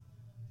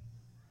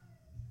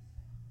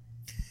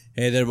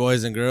Hey there,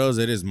 boys and girls.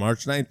 It is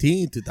March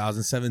 19th,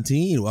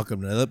 2017.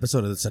 Welcome to another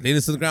episode of the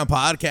Salinas Underground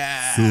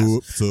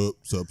podcast.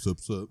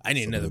 Sup. I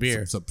need another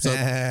beer. Sup.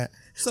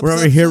 We're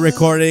over here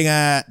recording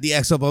at the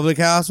XO Public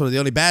House. We're the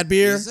only bad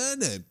beer.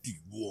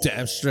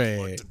 Damn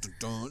straight.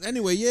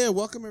 Anyway,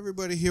 welcome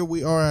everybody. Here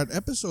we are at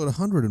episode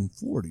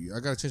 140. I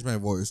gotta change my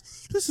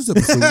voice. This is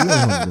episode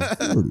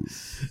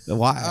 140.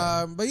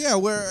 Why? But yeah,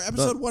 we're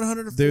episode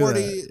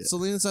 140.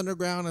 Salinas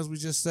Underground, as we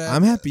just said.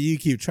 I'm happy you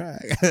keep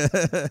track.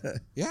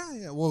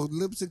 Yeah. Well,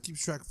 Libsyn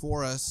keeps track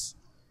for us.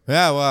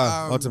 Yeah,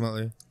 well,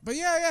 ultimately. But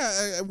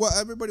well,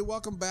 everybody,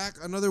 welcome back.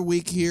 Another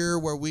week here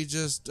where we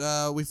just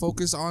we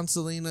focus on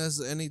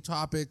Salinas, any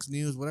topics,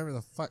 news, whatever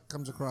the fuck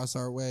comes across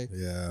our way.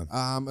 Yeah.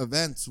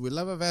 Events. We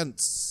love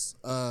events.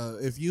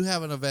 If you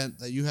have an event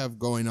that you have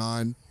going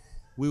on,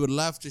 we would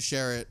love to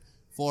share it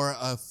for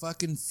a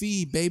fucking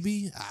fee,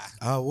 baby.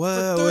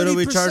 What are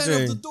we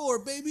charging? Of the door,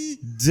 baby.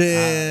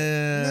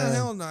 Damn. No,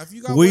 hell no. If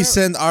you got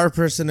send our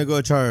person to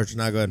go charge.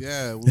 Not good.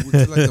 Yeah, we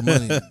collect the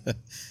money.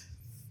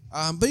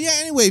 But yeah,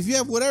 anyway, if you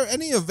have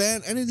any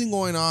event, anything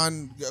going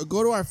on,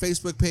 go to our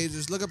Facebook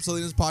pages, look up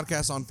Salinas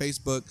Podcast on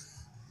Facebook.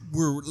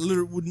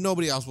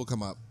 Nobody else will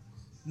come up.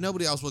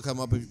 Nobody else will come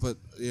up if you put,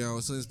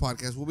 Salinas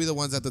Podcast. We'll be the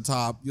ones at the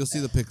top. You'll see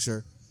the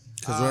picture.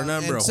 Because we're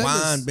number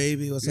one,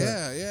 baby. What's up?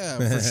 Yeah,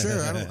 for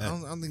sure. I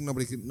don't think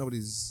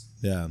nobody's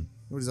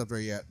up there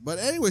yet. But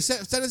anyway,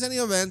 send us any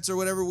events or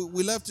whatever.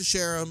 We love to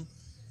share them.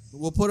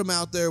 We'll put them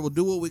out there. We'll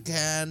do what we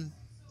can.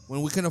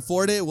 When we can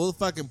afford it, we'll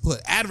fucking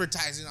put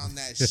advertising on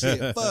that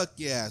shit. Fuck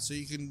yeah. So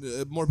you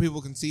can, more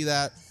people can see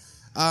that.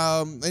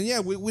 And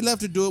yeah, we love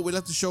to do it. We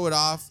love to show it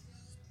off.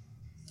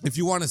 If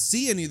you want to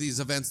see any of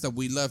these events that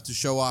we love to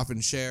show off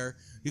and share,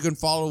 you can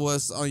follow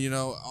us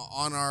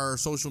on our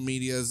social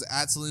medias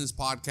at Salinas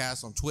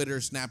Podcast on Twitter,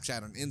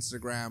 Snapchat, and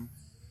Instagram.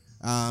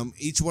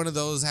 Each one of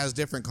those has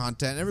different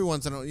content. Every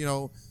once in a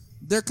while,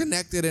 they're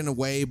connected in a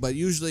way, but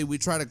usually we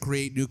try to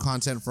create new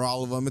content for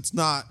all of them. It's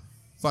not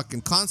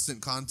fucking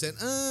constant content.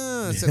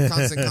 It said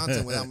constant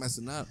content without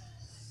messing up.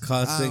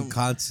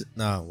 Constant.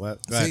 No, what?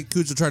 See,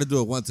 Cujo tried to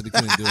do it once and he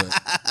couldn't do it.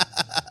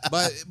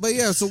 But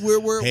yeah, so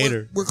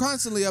we're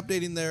constantly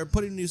updating there,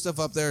 putting new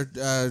stuff up there,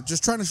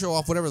 just trying to show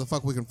off whatever the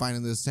fuck we can find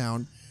in this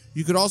town.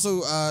 You could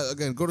also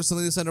again go to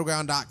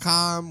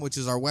salinasunderground.com, which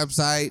is our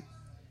website.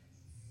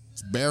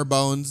 It's bare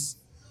bones.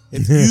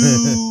 If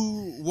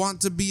you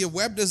want to be a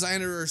web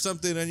designer or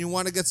something and you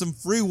want to get some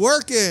free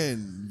work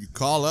in, you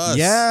call us.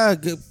 Yeah,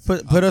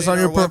 put us on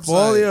your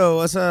portfolio.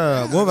 What's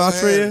up? Yeah, we'll vouch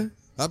for you.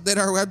 Update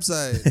our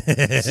website.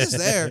 It's just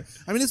there.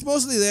 I mean, it's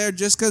mostly there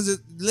just because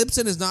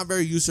Libsyn is not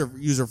very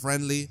user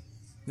friendly.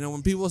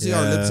 When people see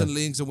our Libsyn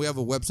links, and we have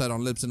a website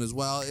on Libsyn as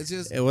well, it's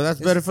just... Well, that's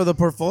better for the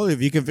portfolio.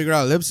 If you can figure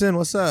out Libsyn,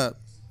 what's up?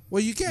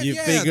 Well, you can't. You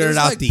figured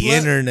out the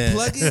internet.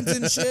 Plugins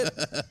and shit.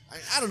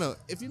 I don't know.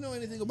 If you know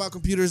anything about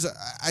computers,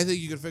 I think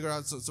you can figure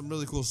out some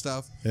really cool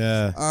stuff.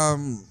 Yeah.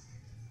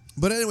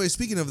 But anyway,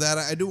 speaking of that,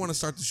 I do want to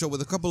start the show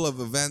with a couple of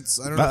events.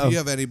 I don't know if you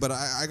have any, but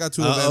I got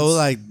two events. Oh,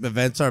 like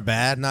events are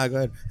bad? Not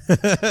good.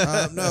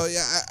 No,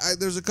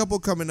 there's a couple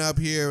coming up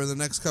here in the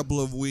next couple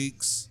of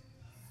weeks.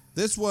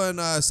 This one,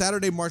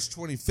 Saturday, March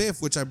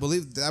 25th, which I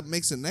believe that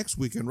makes it next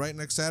weekend, right?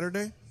 Next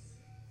Saturday?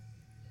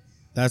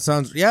 That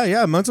sounds...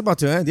 Yeah, month's about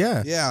to end,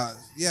 yeah.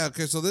 Yeah,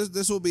 okay, so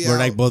this will be We're out.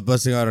 like both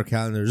busting out our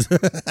calendars.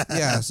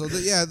 Yeah, so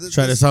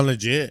trying to sound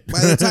legit. By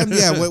the time,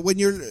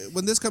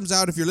 when this comes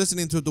out, if you're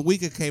listening to it the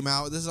week it came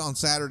out, this is on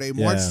Saturday,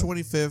 March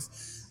 25th,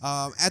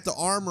 at the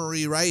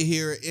Armory right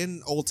here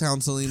in Old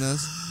Town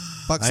Salinas.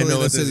 Fuck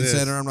Salinas City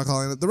Center, I'm not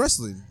calling it the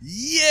wrestling.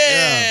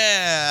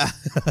 Yeah!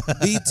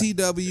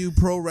 BTW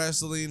Pro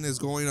Wrestling is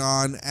going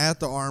on at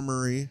the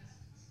Armory.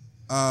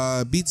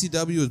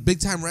 BTW is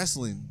Big Time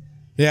Wrestling.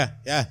 Yeah.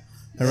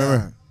 I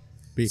remember.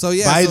 So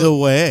by the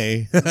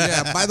way,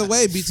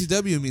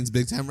 BTW means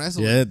Big Time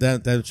Wrestling. Yeah,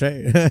 that's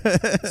right.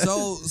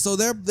 so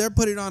they're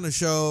putting on a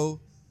show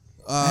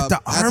at the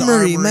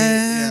Armory,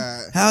 man.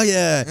 Yeah. Hell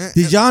yeah!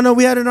 Did y'all know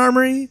we had an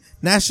Armory,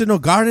 National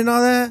Guard, and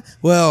all that?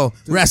 Well,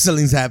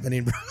 wrestling's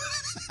happening, bro.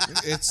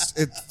 It's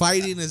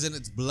fighting is in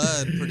its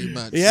blood, pretty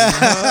much. Yeah,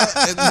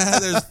 and now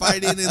there's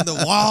fighting in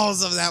the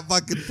walls of that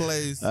fucking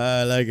place.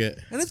 I like it,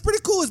 and it's pretty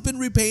cool. It's been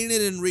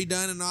repainted and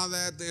redone and all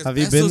that. Have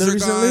you been there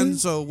recently? Gone,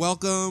 so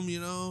welcome.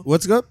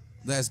 What's up?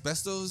 The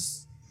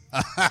asbestos.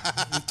 We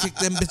kick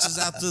them bitches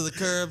out to the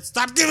curb.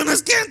 Stop giving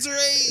us cancer,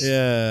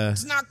 Yeah,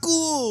 it's not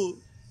cool.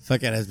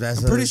 Fucking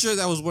asbestos. I'm pretty sure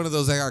that was one of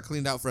those that got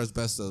cleaned out for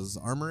asbestos.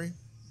 Armory.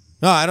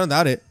 No, I don't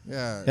doubt it.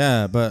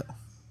 Yeah, but.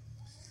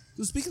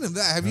 So speaking of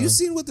that, have you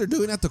seen what they're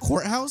doing at the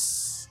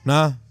courthouse?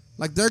 Nah.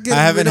 Like they're getting.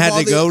 I haven't had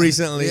to go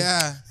recently.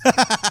 Yeah.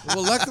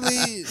 Well,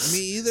 luckily, me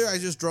either. I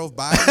just drove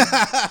by.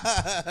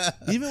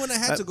 Even when I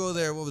had to go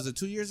there, what was it?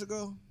 2 years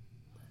ago.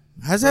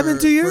 Has that been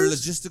 2 years?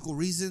 For logistical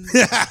reasons.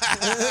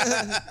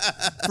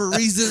 For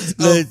reasons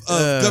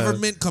of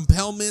government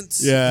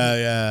compellments.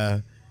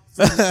 Yeah.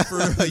 For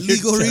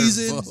legal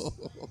reasons.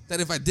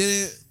 That if I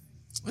didn't,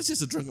 it's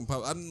just a drunken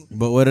pub.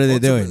 But what are they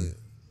doing?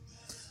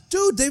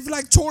 Dude, they've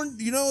like torn,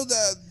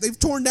 they've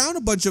torn down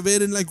a bunch of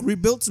it and like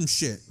rebuilt some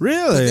shit.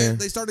 Really?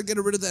 They started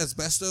getting rid of the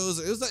asbestos.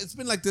 It's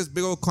been like this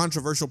big old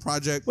controversial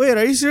project. Wait,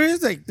 are you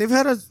serious? Like they've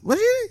had what?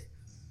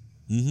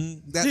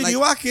 Mm-hmm. Dude, you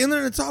walk in there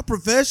and it's all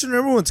professional.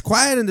 Everyone's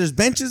quiet and there's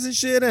benches and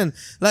shit, and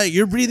like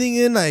you're breathing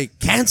in like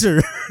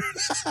cancer.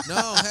 No,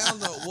 hell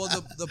no. Well,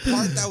 the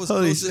part that was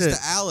closest to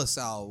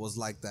Alisal was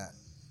like that.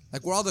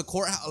 Like where all the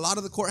a lot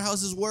of the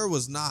courthouses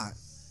was not.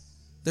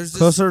 There's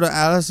closer to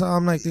Alisal.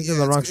 I'm like thinking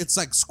the wrong. It's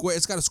like square.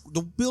 It's got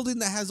the building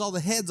that has all the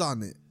heads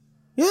on it.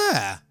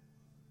 Yeah.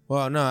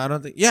 Well, no, I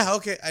don't think. Yeah,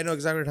 okay, I know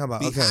exactly what you're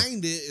talking about.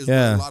 Behind it is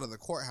where a lot of the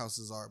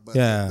courthouses are, but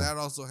that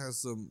also has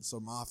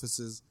some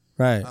offices.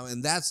 Right.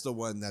 And that's the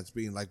one that's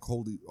being like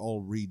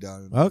all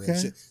redone.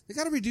 Okay. They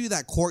got to redo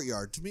that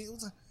courtyard. To me,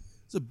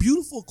 it's a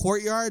beautiful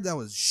courtyard that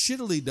was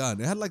shittily done.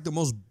 It had like the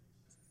most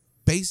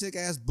basic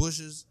ass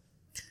bushes.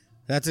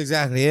 That's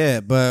exactly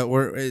it. But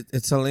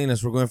it's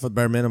Salinas. We're going for the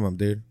bare minimum,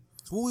 dude.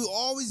 It's what we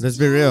always Let's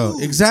do. be real.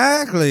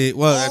 Exactly.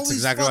 Well, Always that's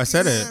exactly why I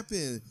said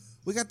it.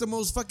 We got the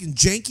most fucking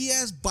janky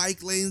ass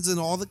bike lanes in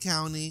all the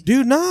county.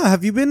 Dude, nah.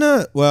 Have you been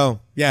to?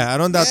 Well, yeah, I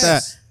don't doubt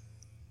that.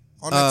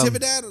 On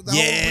Natividad,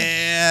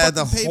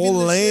 the whole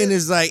lane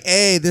is like,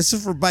 hey, this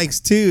is for bikes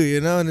too,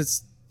 and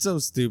it's so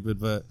stupid,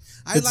 but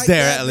it's like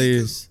there at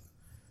least.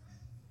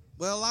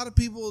 Well, a lot of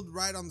people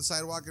ride on the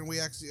sidewalk, and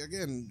we actually,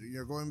 again,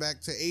 going back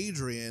to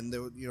Adrian,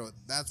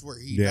 that's where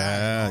he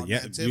died. Yeah,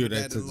 dude,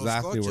 that's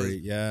exactly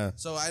where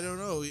So I don't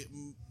know,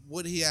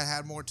 would he have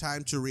had more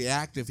time to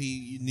react if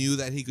he knew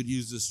that he could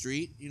use the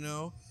street?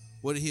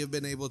 Would he have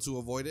been able to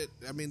avoid it?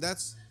 I mean,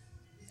 that's,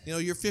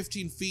 you're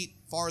 15 feet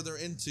farther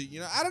into,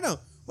 I don't know.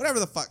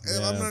 Whatever the fuck.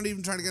 Yeah. I'm not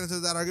even trying to get into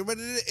that argument, but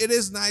it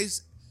is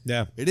nice.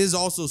 Yeah. It is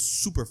also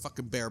super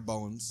fucking bare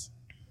bones.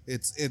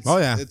 It's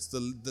It's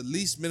the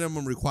least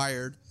minimum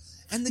required.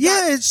 And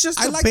it's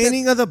just a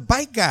painting of the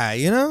bike guy,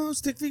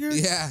 stick figure.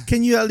 Yeah.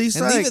 Can you at least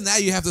even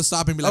that you have to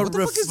stop and be like, what the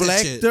fuck is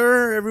that shit?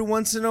 Reflector every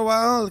once in a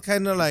while,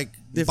 kind of like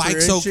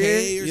bike's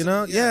okay, or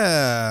something?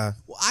 Yeah.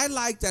 Well, I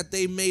like that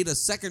they made a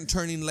second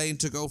turning lane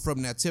to go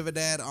from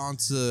Natividad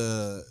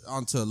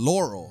onto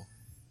Laurel.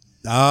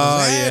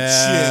 Oh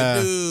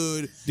yeah,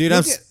 shit, dude.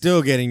 I'm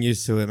still getting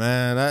used to it,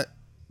 man.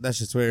 That's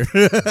just weird.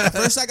 At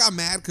first, I got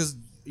mad because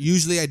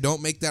usually I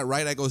don't make that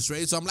right. I go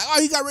straight. So I'm like,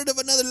 oh, you got rid of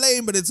another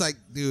lane, but it's like,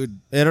 dude,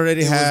 it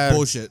already had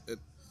bullshit.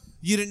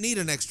 You didn't need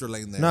an extra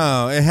lane there.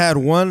 No, it had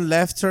one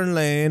left turn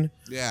lane,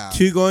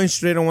 2 going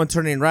straight and 1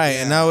 turning right,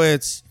 and now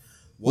it's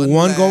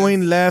one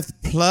going left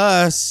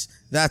plus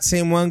that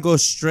same one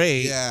goes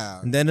straight.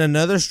 Yeah. And then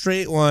another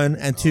straight one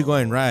and 2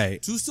 going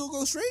right. 2 still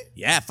go straight?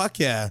 Yeah, fuck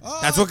yeah.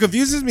 That's what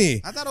confuses me.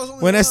 I thought it was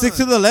only when one. I stick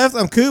to the left,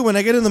 I'm cool. When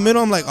I get in the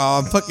middle, I'm like, oh,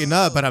 I'm fucking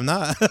up, but I'm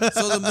not.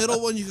 So the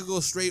middle one, you could go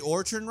straight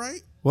or turn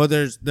right? Well,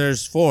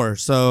 there's 4,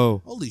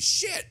 so. Holy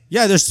shit.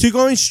 Yeah, there's 2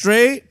 going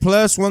straight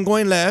plus 1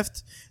 going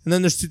left, and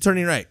then there's 2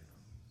 turning right.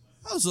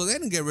 Oh, so they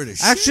didn't get rid of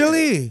shit.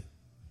 Actually,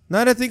 now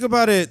that I think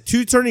about it,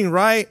 2 turning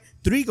right,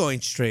 3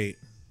 going straight.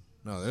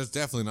 No, there's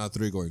definitely not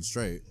 3 going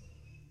straight.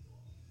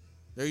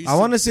 I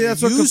want to say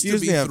that's what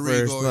confused me at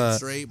first.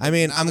 Straight, I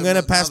mean, I'm going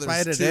to pass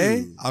by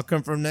today. 2. I'll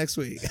come from next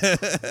week.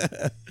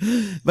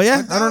 But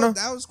yeah, I don't know.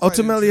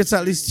 Ultimately, it's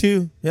at least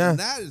 2. Yeah. And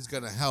that is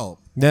going to help.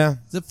 Yeah.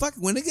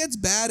 When it gets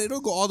bad, it'll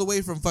go all the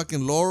way from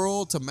fucking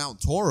Laurel to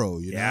Mount Toro,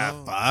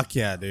 know? Fuck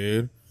yeah,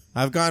 dude.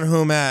 I've gone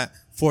home at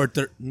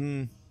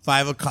 5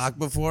 o'clock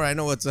before. I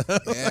know what's up.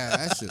 Yeah,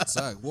 that shit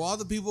sucks. Well, all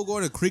the people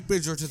going to Creek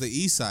Bridge or to the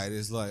east side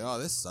is like, oh,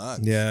 this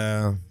sucks.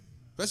 Yeah.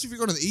 Especially if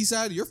you're going to the east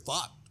side, you're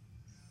fucked.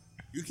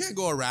 You can't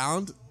go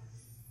around.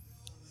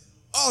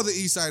 Oh, the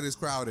east side is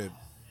crowded.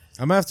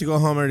 I'm gonna have to go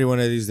home early one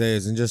of these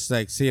days and just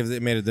like see if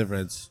it made a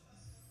difference.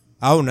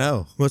 Oh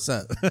no, what's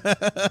up? Anyway,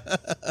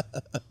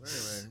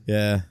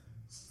 yeah,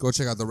 go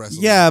check out the rest.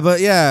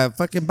 But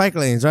fucking bike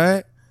lanes,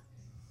 right?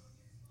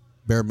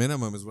 Bare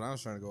minimum is what I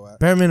was trying to go at.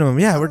 Bare minimum,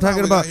 yeah. We're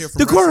talking about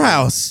the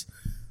courthouse.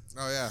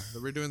 Oh yeah,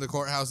 they're redoing the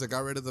courthouse. They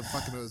got rid of the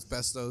fucking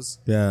asbestos.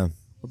 Yeah,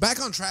 we're back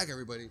on track,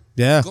 everybody.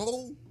 Yeah,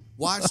 go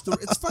watch the.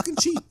 It's fucking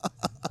cheap.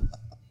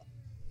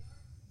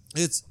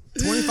 It's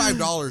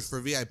 $25 for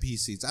VIP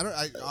seats.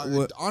 I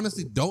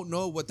honestly don't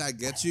know what that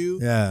gets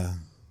you. Yeah.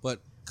 But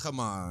come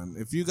on.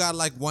 If you got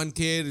like one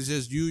kid, it's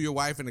just you, your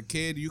wife, and a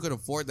kid, you can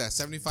afford that.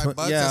 $75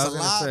 that's a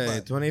lot.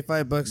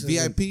 $25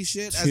 VIP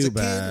shit as a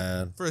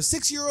bad. Kid. For a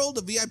 6-year-old,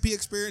 the VIP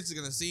experience is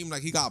gonna seem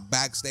like he got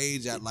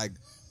backstage at like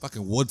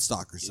fucking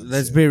Woodstock or something.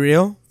 Let's be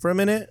real for a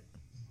minute.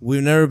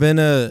 We've never been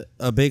a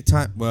big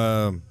time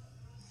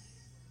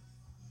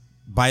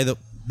by the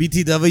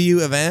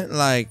BTW event,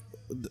 like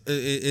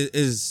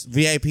is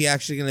VIP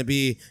actually going to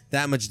be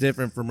that much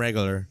different from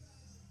regular?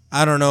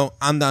 I don't know.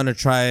 I'm down to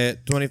try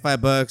it.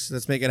 $25.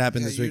 Let's make it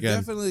happen this weekend. You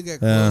definitely get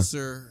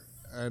closer,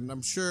 and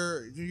I'm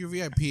sure you're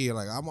VIP.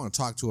 Like, I want to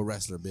talk to a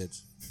wrestler,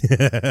 bitch.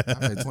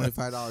 I paid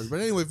 $25. But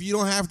anyway, if you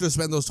don't have to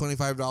spend those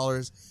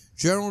 $25,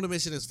 general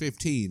admission is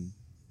 $15.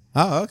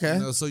 Oh, okay.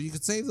 So you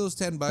could save those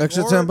 $10.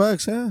 Extra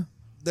 $10, yeah.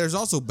 There's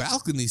also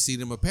balcony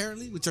seating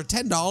apparently, which are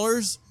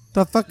 $10.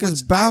 The fuck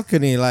is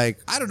balcony like?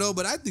 I don't know,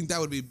 but I think that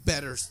would be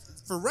better.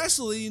 for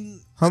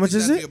wrestling, how much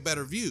is it? Be a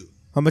better view.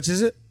 How much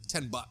is it?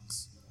 $10.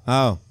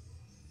 Oh.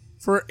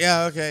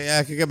 Okay,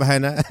 I could get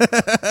behind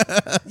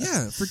that.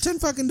 Yeah, for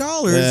 $10 fucking.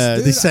 Yeah,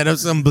 dude, they set up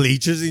some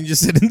bleachers and you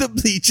just sit in the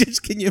bleachers.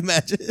 Can you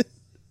imagine?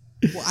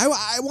 Well,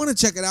 I want to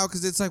check it out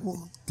because it's like,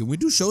 well, can we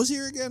do shows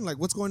here again? Like,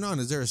 what's going on?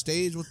 Is there a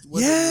stage?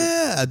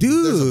 Yeah,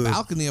 dude. There's a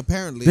balcony,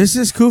 apparently. This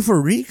is cool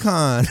for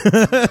recon.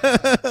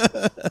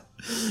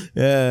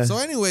 Yeah. So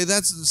anyway,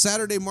 that's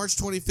Saturday, March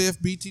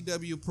 25th,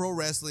 BTW Pro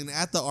Wrestling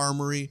at the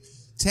Armory.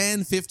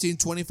 $10, $15,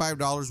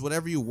 $25,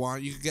 whatever you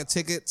want. You can get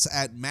tickets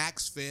at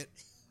Max Fit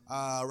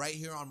right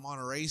here on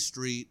Monterey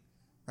Street.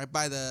 Right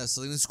by the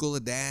Salinas School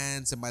of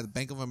Dance and by the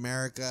Bank of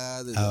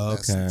America. There's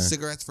okay.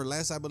 Cigarettes for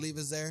Less, I believe,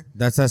 is there.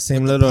 That's that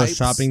same little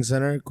shopping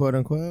center, quote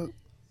unquote.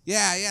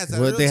 Yeah.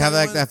 They have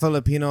like that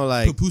Filipino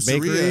like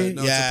bakery.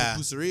 No, yeah,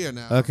 it's a pupuseria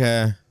now.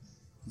 Okay,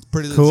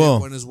 pretty legit cool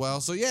one as well.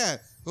 So yeah,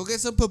 go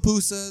get some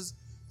pupusas.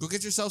 Go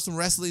get yourself some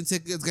wrestling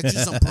tickets. Get you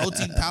some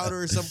protein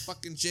powder or some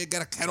fucking shit.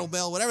 Get a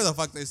kettlebell, whatever the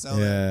fuck they sell.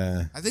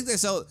 Yeah, I think they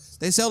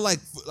sell like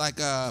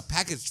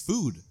packaged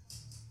food.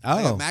 Oh,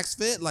 like a Max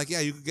Fit, like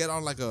you could get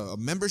on like a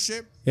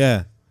membership.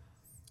 Yeah,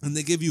 and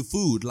they give you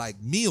food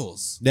like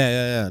meals.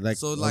 Yeah. Like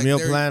so, a meal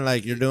plan,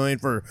 like you're going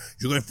for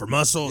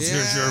muscles.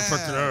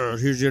 Yeah.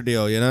 Here's your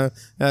deal. You know,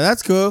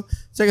 that's cool.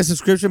 It's like a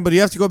subscription, but you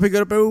have to go pick it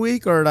up every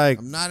week or like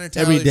I'm not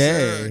entirely every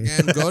day. Sure.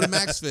 Again, go to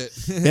Max Fit.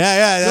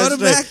 Yeah. Go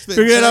to Max Fit.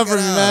 Figure it out for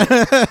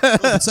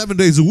me, man. 7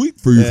 days a week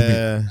for you.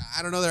 Yeah. For me.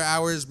 I don't know their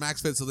hours.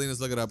 Max Fit, Salinas,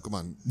 look it up. Come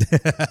on,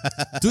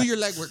 do your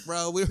legwork,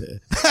 bro. We don't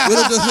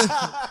do.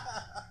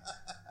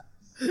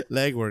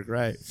 Leg work,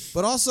 right?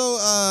 But also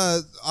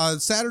on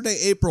Saturday,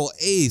 April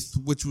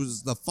 8th, which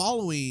was the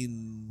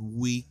following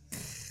week.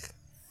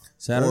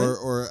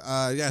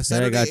 Saturday?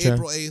 Saturday, gotcha.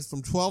 April 8th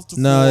from 12 to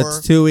 4. No,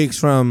 it's 2 weeks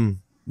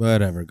from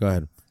whatever. Go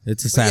ahead.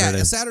 It's a Saturday.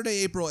 Yeah, Saturday,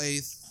 April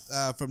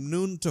 8th from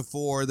noon to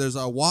 4. There's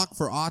a walk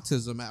for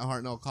autism at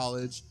Hartnell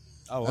College.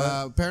 Oh,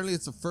 wow. Apparently,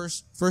 it's the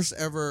first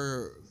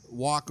ever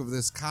walk of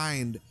this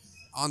kind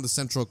on the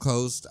Central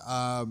Coast. There's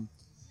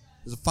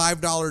a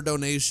 $5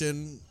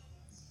 donation.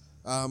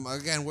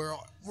 Again, we're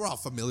all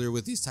familiar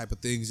with these type of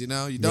things, you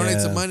know. You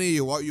donate some money,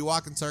 you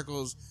walk in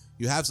circles,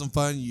 you have some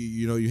fun,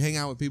 you hang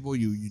out with people,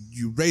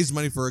 you raise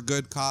money for a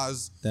good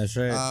cause. That's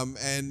right.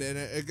 And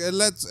it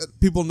lets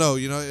people know,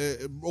 you know,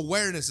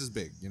 awareness is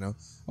big, you know.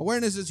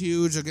 Awareness is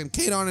huge. Again,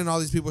 Kadon and all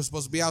these people are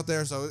supposed to be out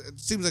there, so it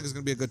seems like it's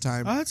gonna be a good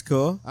time. Oh, that's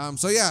cool.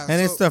 So yeah,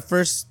 and it's the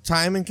first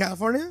time in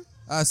California.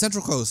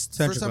 Central Coast.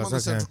 First time on the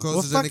Central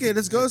Coast. Well, fuck it,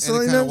 let's go.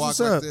 Salinas, what's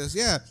up? Like this.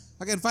 Yeah,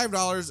 again,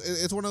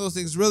 $5. It's one of those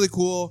things really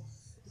cool.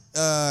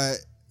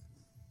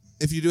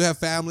 If you do have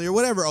family or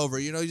whatever over,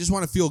 you know, you just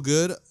want to feel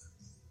good.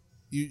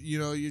 You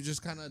know, you're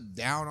just kind of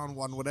down on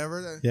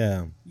whatever.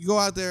 Yeah. You go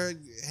out there,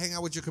 hang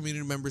out with your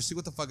community members, see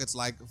what the fuck it's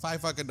like.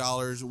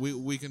 $5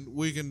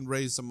 we can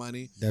raise some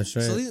money. That's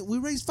right. So we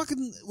raise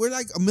we're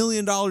like $1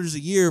 million a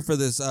year for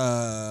this.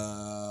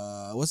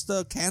 What's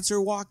the cancer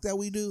walk that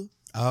we do?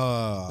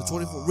 Oh, the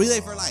 24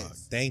 Relay for Life.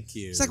 Thank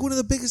you. It's like one of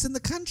the biggest in the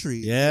country.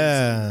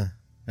 Yeah.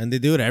 And they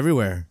do it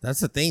everywhere. That's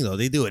the thing, though.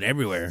 They do it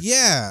everywhere.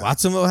 Yeah.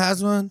 Watsonville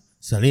has one.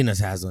 Salinas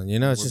has one. You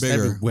know, it's we're just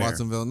bigger, everywhere.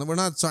 Watsonville. No, we're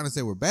not trying to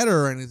say we're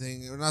better or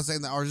anything. We're not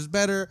saying that ours is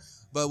better,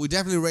 but we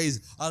definitely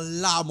raise a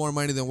lot more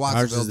money than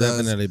Watsonville ours is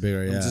definitely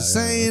bigger, yeah. I'm just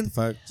saying.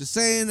 Just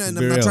saying. And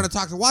I'm not real. trying to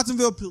talk to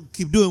Watsonville.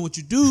 Keep doing what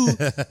you do.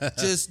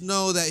 Just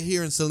know that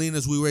here in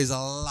Salinas, we raise a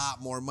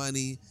lot more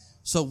money.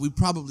 So we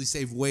probably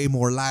save way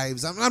more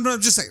lives. I'm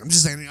just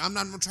saying. I'm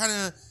not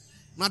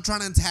trying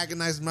to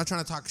antagonize. I'm not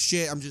trying to talk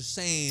shit. I'm just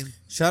saying.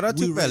 Shout out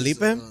to Felipe.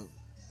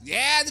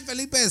 Yeah, the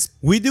Felipe Esparza.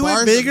 We do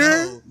it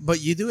bigger,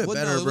 but you do it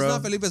better, no, it bro. It was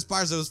not Felipe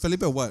Esparza. It was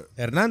Felipe what?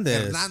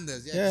 Hernandez.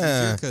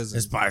 Yeah.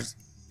 Esparza.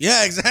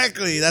 Yeah,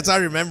 exactly. That's how I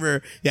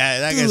remember.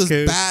 Yeah, that Dude guy's was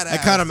cool. badass. I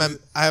caught him.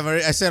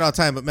 I say it all the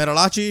time, but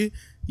Metalachi,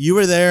 you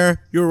were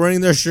there. You were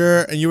running their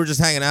shirt, and you were just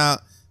hanging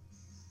out.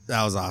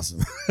 That was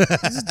awesome.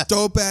 He's a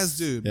dope ass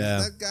dude. Yeah.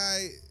 Man. That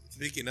guy.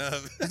 Speaking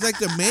of, he's like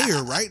the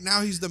mayor right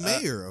now. He's the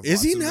mayor. Of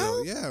is he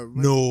Watsonville. now? Yeah. Right.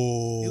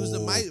 No. He was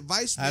the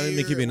vice mayor. I haven't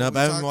been keeping up.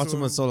 I haven't watched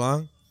him in so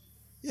long.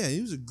 Yeah,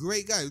 he was a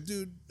great guy,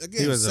 dude.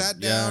 Again, sat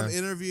down,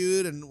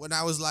 interviewed, and when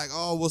I was like,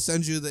 "Oh, we'll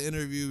send you the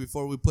interview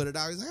before we put it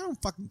out," he's like, "I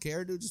don't fucking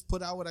care, dude. Just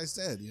put out what I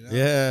said." You know?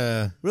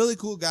 Yeah. Really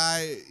cool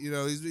guy. You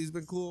know, he's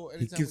been cool.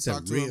 Anytime he keeps we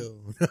talk to real.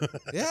 him.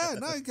 Yeah,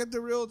 no, he kept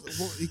it real.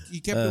 Well, he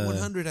kept it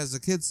 100, as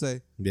the kids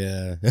say.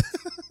 Yeah.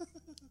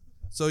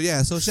 So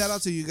shout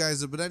out to you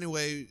guys. But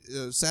anyway,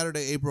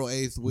 Saturday, April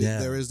 8th,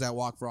 there is that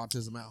walk for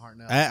autism at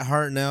Hartnell. At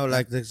Hartnell,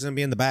 like it's gonna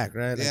be in the back,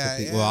 right?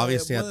 Like well,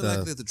 obviously at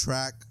the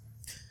track.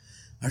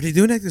 Are they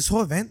doing like this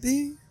whole event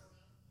thing?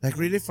 Like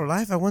Relay for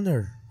Life? I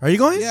wonder. Are you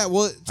going? Yeah,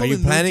 well, are you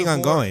planning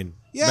on going?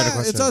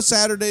 Yeah, it's on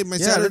Saturday. My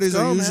Saturdays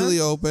are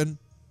usually open.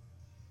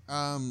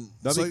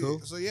 That'd be cool.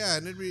 So yeah,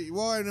 and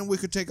and then we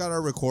could take out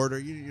our recorder.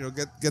 You know,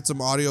 get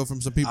some audio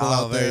from some people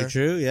out there. Very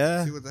true.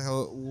 Yeah. See what the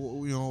hell,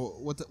 you know,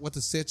 what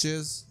the sitch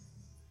is.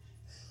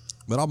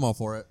 But I'm all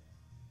for it.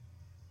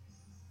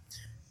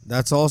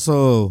 That's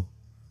also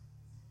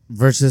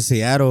versus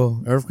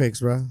Seattle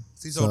Earthquakes, bro.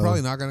 See, so I'm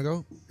probably not gonna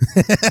go.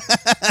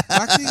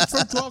 Actually, it's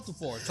from 12 to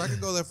 4, so I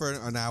could go there for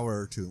an hour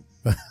or two.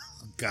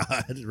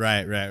 God,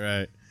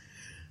 right.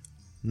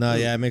 No,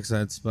 yeah, it makes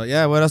sense. But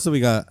yeah, what else do we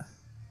got?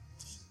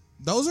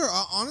 Those are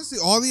honestly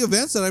all the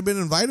events that I've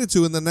been invited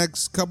to in the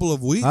next couple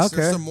of weeks. Okay.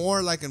 There's some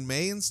more like in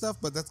May and stuff,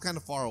 but that's kind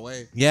of far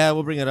away. Yeah,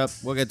 we'll bring it up.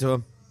 We'll get to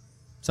them.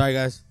 Sorry,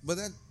 guys. But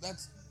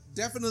that's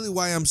definitely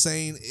why I'm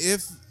saying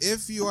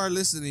if you are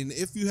listening,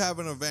 if you have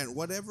an event,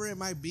 whatever it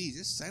might be,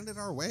 just send it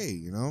our way,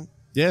 you know?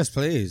 Yes,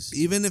 please.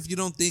 Even if you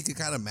don't think it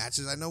kind of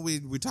matches. I know we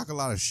talk a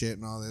lot of shit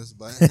and all this,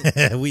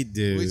 but we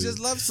do. We just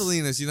love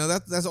Salinas, you know?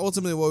 That's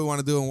ultimately what we want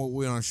to do and what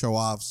we want to show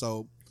off.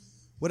 So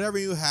whatever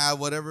you have,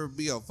 whatever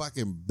be a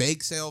fucking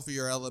bake sale for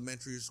your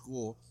elementary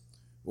school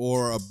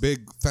or a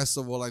big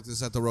festival like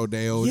this at the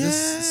rodeo,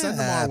 just send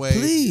them our way.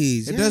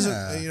 Please. It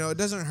doesn't, it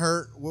doesn't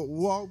hurt.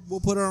 We'll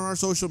put it on our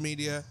social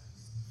media.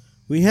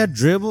 We had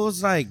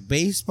dribbles like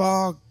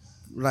baseball,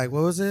 like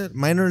what was it?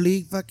 Minor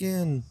league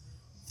fucking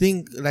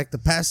thing like the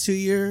past 2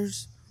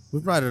 years. We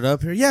brought it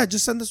up here. Yeah,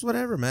 just send us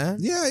whatever, man.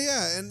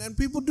 Yeah. And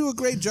people do a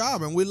great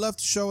job, and we love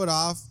to show it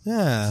off.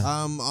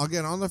 Yeah.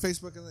 Again, on the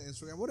Facebook and the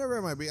Instagram, whatever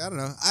it might be. I don't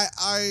know.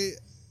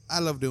 I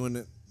love doing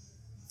it.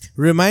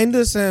 Remind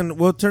us, and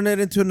we'll turn it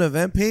into an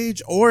event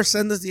page, or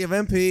send us the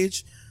event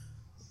page.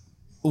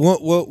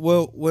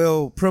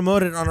 We'll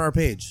promote it on our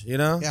page. You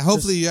know. Yeah.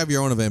 Hopefully, you have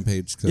your own event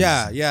page.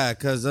 Yeah.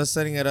 Because us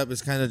setting it up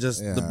is kind of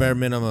just the bare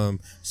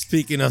minimum.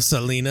 Speaking of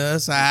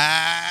Salinas,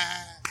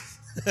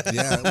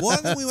 Yeah, well, I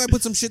think we might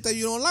put some shit that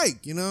you don't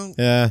like, you know?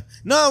 Yeah.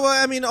 No,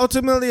 well, I mean,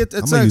 ultimately, it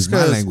I'm sucks. gonna use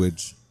my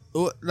language.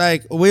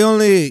 Like,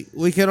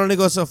 we can only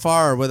go so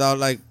far without,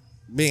 like,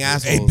 being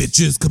assholes. Hey,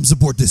 bitches, come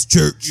support this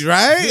church.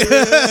 Right?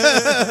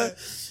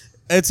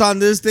 It's on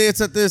this day, it's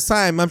at this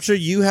time. I'm sure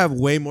you have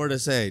way more to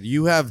say.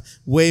 You have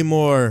way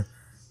more,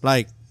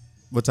 like,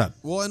 what's up?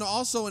 Well, and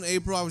also in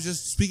April, I was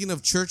just speaking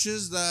of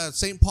churches, the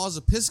St. Paul's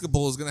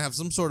Episcopal is going to have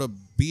some sort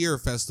of beer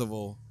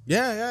festival.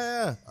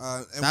 Yeah.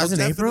 And that was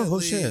in April? Oh,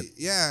 shit.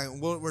 Yeah,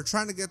 we're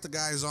trying to get the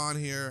guys on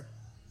here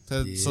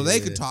so they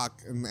could talk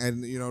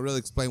and really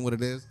explain what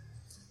it is.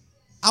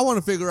 I want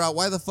to figure out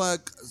why the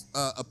fuck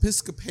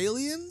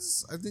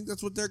Episcopalians, I think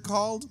that's what they're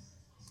called.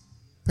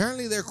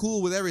 Apparently they're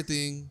cool with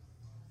everything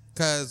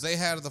because they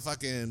had the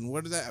fucking,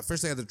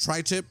 first they had the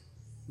tri-tip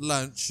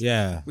lunch.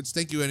 Yeah. Which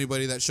thank you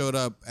anybody that showed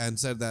up and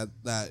said that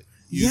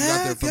you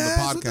got there from the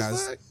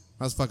podcast.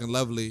 That was fucking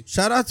lovely.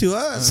 Shout out to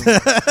us. Well,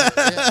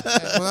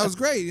 that was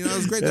great. It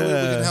was great that we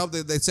can help.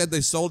 They said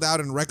they sold out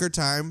in record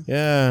time.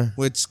 Yeah.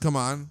 Which, come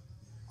on,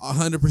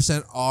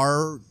 100%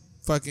 our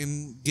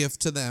fucking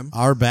gift to them.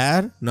 Our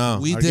bad? No.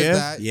 We did gift?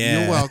 that.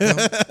 Yeah. You're welcome.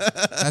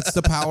 That's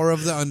the power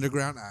of the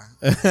underground.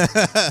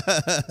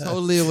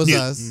 Totally, it was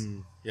us.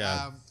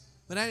 Yeah.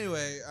 But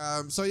anyway,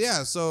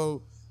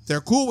 so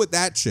they're cool with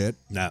that shit.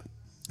 No.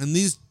 And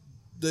these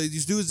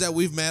dudes that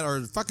we've met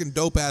are fucking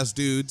dope ass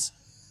dudes.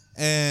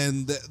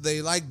 And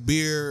they like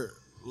beer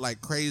like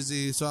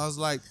crazy. So I was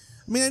like,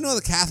 I know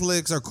the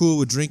Catholics are cool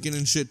with drinking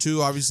and shit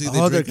too. Obviously, they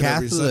drink they're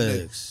every Sunday.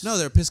 Catholics. No,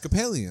 they're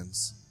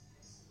Episcopalians.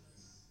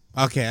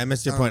 Okay, I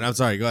missed your point. I'm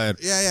sorry. Go ahead.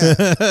 Yeah.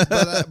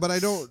 but I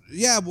don't.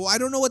 Yeah, well, I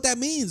don't know what that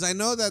means. I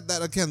know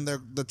that again,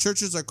 the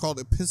churches are called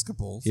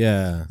Episcopals.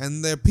 Yeah.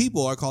 And their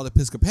people are called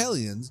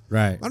Episcopalians.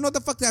 Right. I don't know what the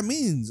fuck that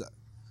means.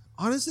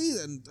 Honestly,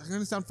 and I'm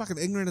gonna sound fucking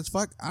ignorant as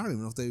fuck. I don't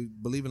even know if they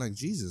believe in like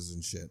Jesus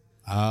and shit.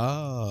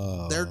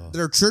 Oh.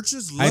 Their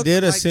churches look I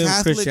did like assume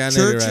Catholic Christianity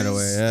churches, right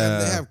away. Yeah.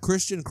 And they have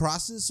Christian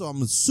crosses, so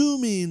I'm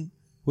assuming.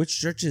 Which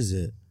church is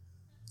it?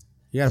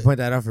 You gotta point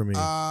that out for me.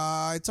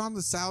 It's on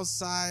the south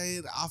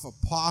side off of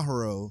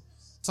Pajaro.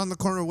 It's on the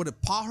corner with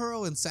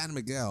Pajaro and San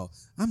Miguel.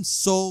 I'm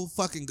so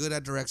fucking good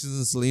at directions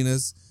in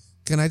Salinas.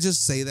 Can I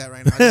just say that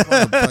right now? I just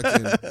want to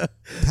fucking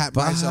pat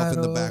myself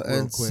in the back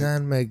real quick.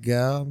 San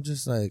Miguel. I'm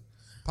just like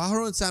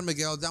Pajaro and San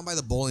Miguel down by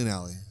the bowling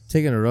alley.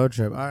 Taking a road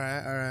trip. All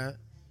right.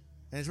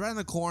 And it's right in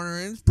the corner,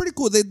 and it's pretty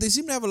cool. They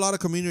seem to have a lot of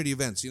community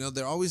events.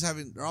 They're always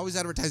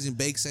advertising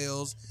bake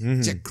sales,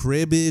 check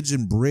cribbage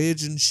and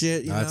bridge and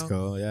shit. That's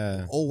cool,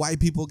 yeah. Old white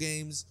people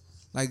games.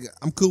 Like,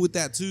 I'm cool with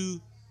that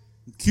too.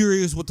 I'm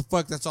curious what the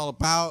fuck that's all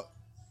about.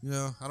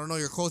 I don't know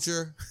your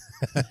culture.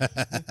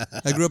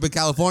 I grew up in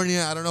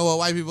California. I don't know what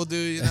white people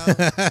do.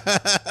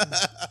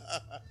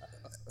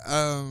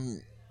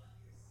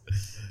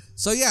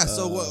 So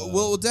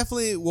we'll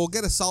definitely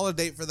get a solid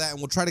date for that, and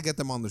we'll try to get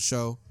them on the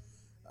show.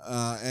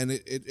 And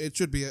it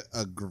should be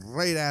a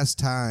great ass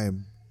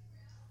time.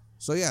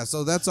 So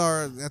that's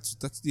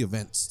the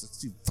events.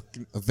 That's the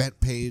fucking event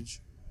page.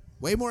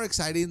 Way more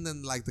exciting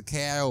than like the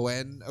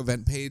KION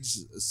event page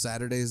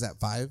Saturdays at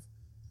 5.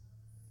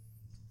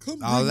 Come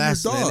bring your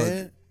dog.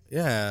 Minute?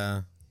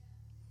 Yeah.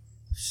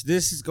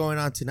 This is going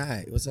on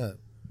tonight. What's up?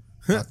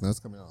 Fuck,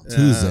 that's coming on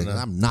Tuesday. No.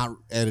 I'm not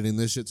editing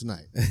this shit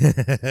tonight.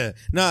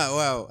 No,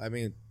 well,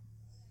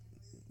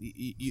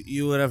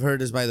 you would have heard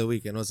this by the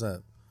weekend. What's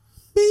up?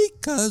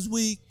 Because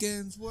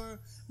weekends were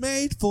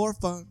made for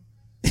fun.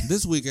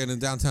 This weekend in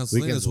downtown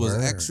Salinas was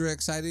extra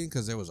exciting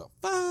because there was a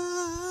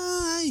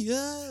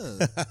fire.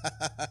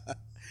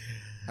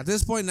 At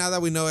this point, now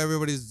that we know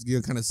everybody's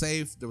kind of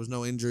safe, there was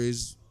no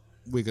injuries,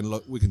 we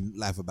can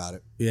laugh about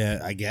it. Yeah,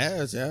 I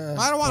guess. Yeah.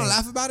 I don't want to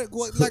laugh about it.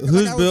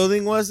 Whose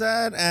building was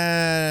that?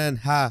 And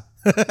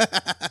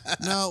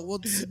No, well,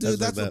 dude,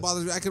 that's what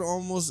bothers me. I can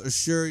almost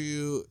assure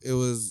you,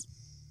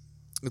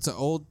 it's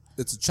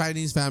a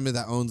Chinese family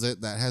that owns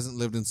it that hasn't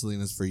lived in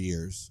Salinas for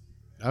years.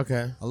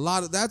 Okay. A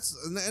lot of this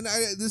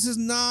is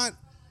not.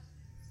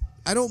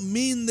 I don't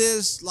mean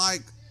this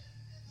like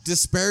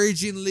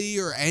disparagingly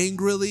or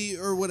angrily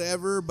or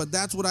whatever, but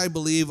that's what I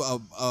believe a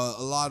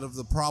lot of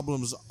the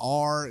problems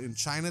are in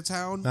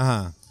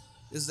Chinatown.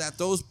 Is that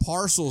those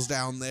parcels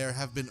down there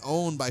have been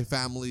owned by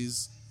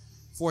families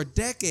for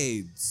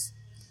decades.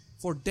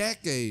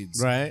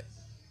 Right.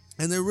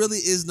 And there really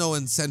is no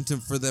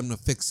incentive for them to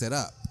fix it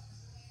up.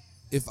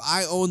 If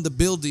I own the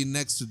building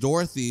next to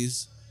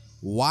Dorothy's,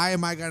 why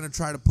am I going to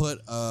try to put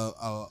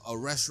a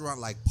restaurant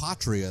like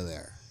Patria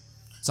there?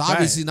 It's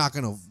obviously not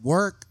going to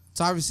work. It's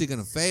obviously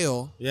going to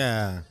fail.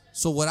 Yeah.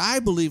 So what I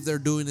believe they're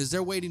doing is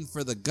they're waiting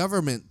for the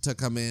government to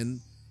come in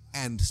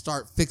and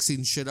start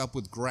fixing shit up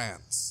with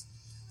grants.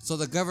 So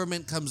the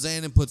government comes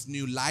in and puts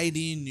new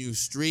lighting, new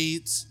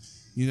streets,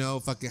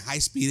 fucking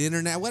high-speed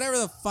internet, whatever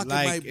the fuck it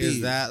might be.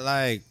 Is that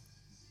like,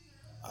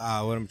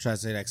 what I'm trying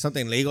to say, like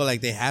something legal?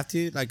 Like they have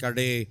to? Like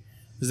is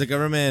the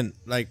government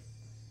like...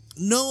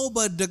 No,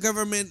 but the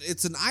government,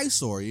 it's an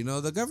eyesore,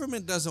 The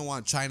government doesn't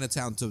want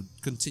Chinatown to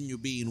continue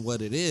being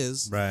what it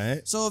is. Right.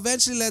 So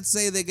eventually, let's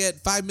say they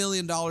get $5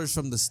 million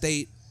from the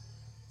state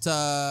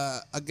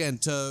to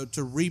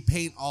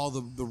repaint all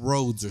the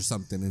roads or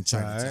something in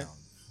Chinatown. Right.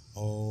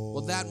 Oh.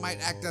 Well, that might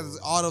act as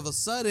all of a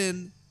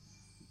sudden,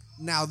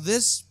 now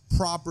this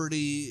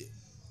property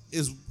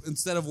is,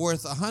 instead of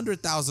worth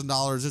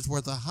 $100,000, it's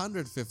worth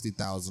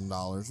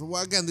 $150,000.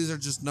 Well, again, these are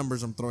just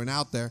numbers I'm throwing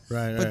out there.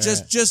 Right. But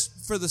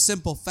just for the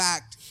simple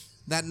fact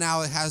that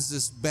now it has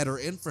this better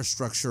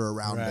infrastructure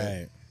around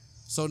it.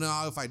 So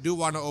now if I do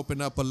want to open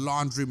up a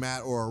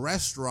laundromat or a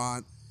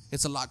restaurant,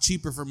 it's a lot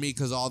cheaper for me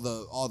because all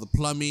the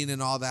plumbing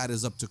and all that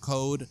is up to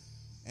code,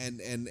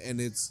 and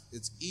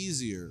it's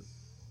easier.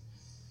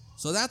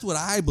 So that's what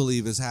I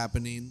believe is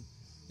happening.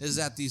 Is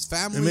that these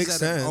families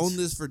that have owned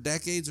this for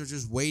decades are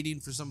just waiting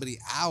for somebody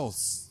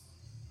else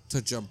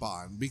to jump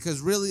on.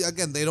 Because really,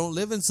 again, they don't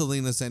live in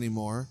Salinas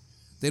anymore.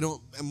 And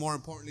more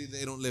importantly,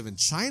 they don't live in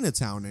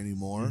Chinatown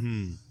anymore.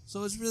 Mm-hmm.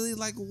 So it's really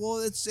like, well,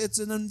 it's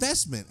an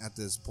investment at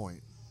this point.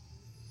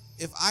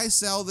 If I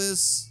sell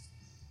this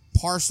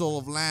parcel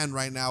of land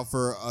right now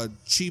for a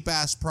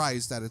cheap-ass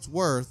price that it's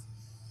worth,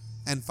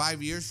 and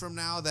 5 years from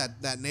now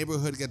that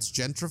neighborhood gets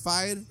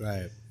gentrified...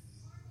 Right.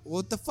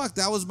 What the fuck?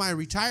 That was my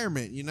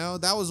retirement,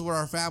 That was what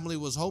our family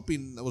was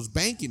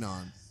banking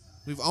on.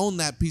 We've owned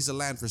that piece of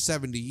land for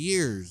 70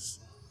 years.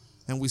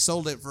 And we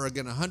sold it for,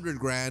 again,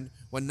 $100,000,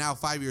 when now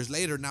 5 years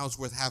later, now it's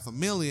worth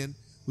 $500,000.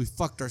 We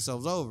fucked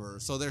ourselves over.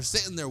 So they're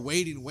sitting there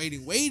waiting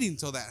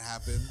till that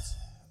happens.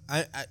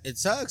 It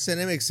sucks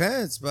and it makes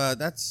sense, but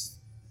that's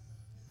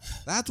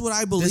what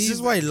I believe. This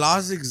is why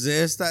laws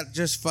exist that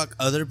just fuck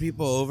other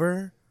people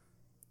over,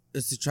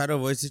 is to try to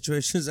avoid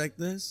situations like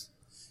this.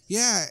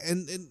 Yeah,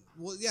 and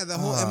well, yeah, the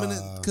whole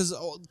eminent, because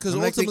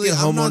ultimately,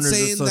 I'm not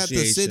saying that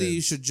the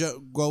city should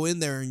go in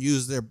there and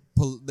use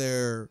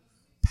their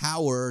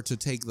power to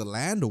take the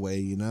land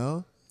away.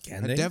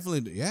 Can they?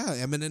 Definitely, yeah,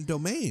 eminent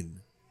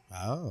domain.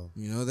 Oh,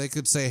 they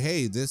could say,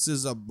 "Hey, this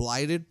is a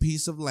blighted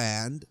piece of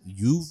land.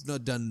 You've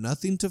done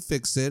nothing to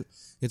fix it.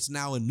 It's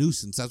now a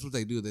nuisance." That's what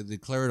they do. They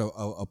declare it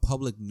a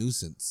public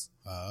nuisance.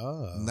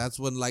 Oh. And that's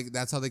when,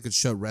 that's how they could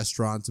shut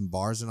restaurants and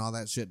bars and all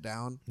that shit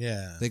down.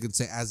 Yeah. They could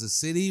say, as a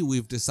city,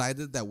 we've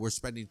decided that we're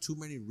spending too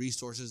many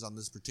resources on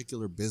this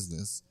particular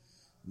business.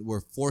 We're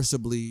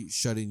forcibly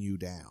shutting you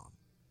down.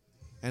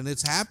 And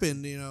it's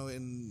happened,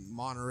 in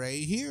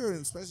Monterey here,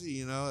 and especially,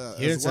 here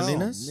in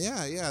Salinas?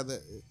 Yeah.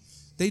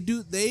 They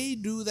do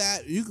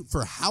that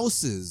for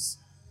houses.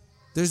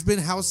 There's been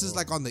houses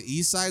like on the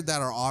east side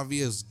that are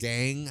obvious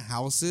gang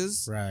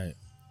houses. Right.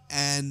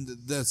 And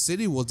the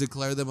city will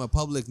declare them a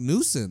public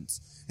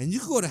nuisance. And you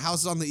can go to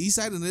houses on the east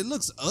side and it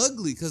looks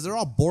ugly because they're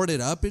all boarded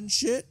up and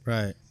shit.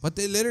 Right. But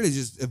they literally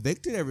just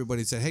evicted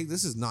everybody and said, hey,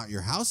 this is not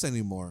your house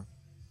anymore.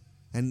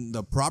 And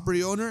the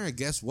property owner,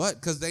 guess what?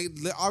 Because they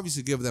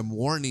obviously give them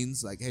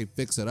warnings like, hey,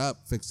 fix it up.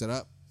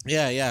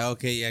 Yeah,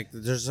 okay. Yeah,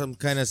 there's some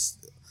kind of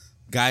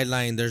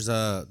guideline. There's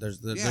a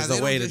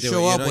way to do it.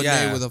 Show up one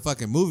day with a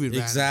fucking movie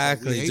van.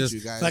 Exactly. We hate just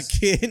you guys.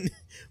 fucking,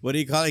 what do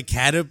you call it?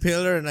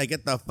 Caterpillar, and I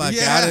get the fuck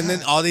out, and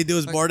then all they do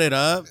is board it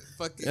up.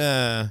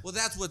 Yeah. Well,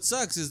 that's what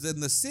sucks is then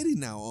the city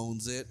now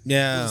owns it.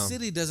 Yeah. The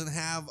city doesn't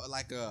have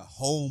like a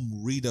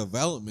home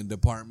redevelopment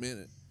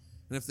department,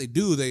 and if they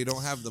do, they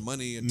don't have the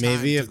money. And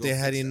maybe if they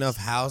had enough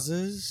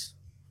houses.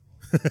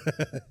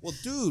 Well,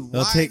 dude,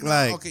 they'll take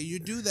okay, you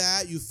do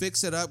that, you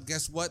fix it up.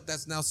 Guess what?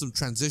 That's now some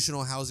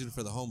transitional housing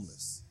for the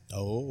homeless.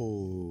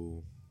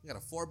 Oh. You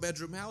got a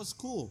 4-bedroom house?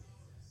 Cool.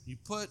 You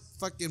put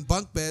fucking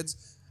bunk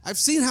beds. I've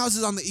seen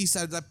houses on the east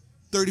side that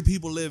 30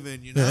 people live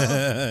in, Yeah.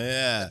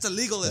 That's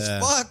illegal as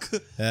fuck.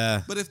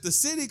 Yeah. But if the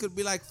city could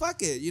be like,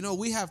 fuck it,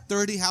 we have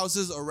 30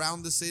 houses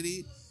around the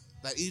city.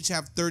 that each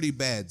have 30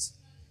 beds.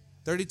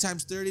 30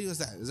 times 30, what's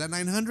that? Is that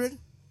 900?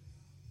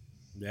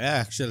 Yeah,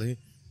 actually.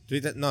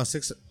 3 times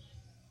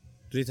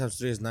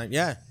 3 is 9.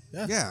 Yeah.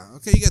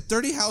 Okay, you get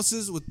 30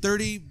 houses with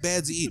 30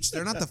 beds each.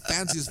 They're not the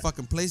fanciest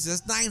fucking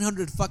places. That's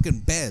 900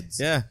 fucking beds.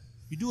 Yeah.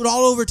 You do it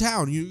all over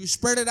town. You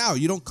spread it out.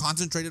 You don't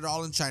concentrate it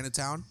all in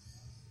Chinatown.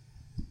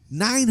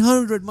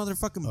 900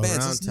 motherfucking beds.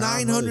 That's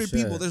 900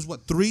 people. There's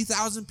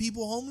 3,000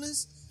 people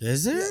homeless?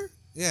 Is there?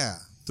 Yeah.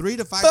 3,000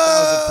 to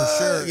 5,000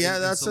 for sure. Yeah,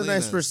 that's a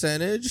nice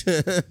percentage.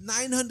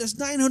 900. There's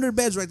 900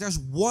 beds right there. There's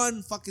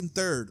one fucking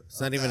third.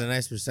 It's not even a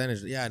nice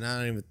percentage. Yeah, now I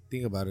don't even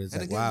think about it. It's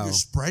and like, again, wow. You're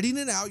spreading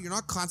it out. You're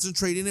not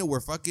concentrating it. Where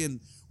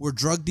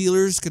drug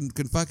dealers can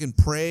fucking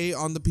prey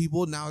on the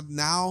people. Now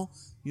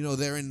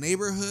they're in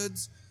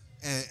neighborhoods,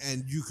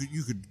 and you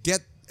could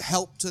get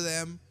help to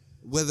them,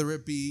 whether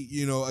it be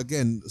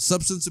again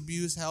substance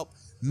abuse help,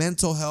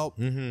 mental help,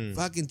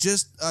 fucking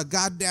just a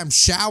goddamn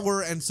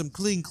shower and some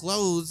clean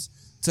clothes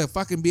to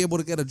fucking be able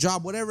to get a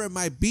job, whatever it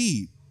might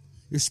be.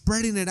 You're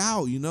spreading it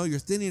out, you're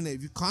thinning it.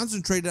 If you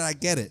concentrate it, I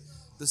get it.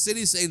 The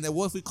city's saying that,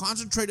 well, if we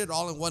concentrate it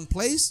all in one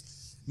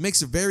place, it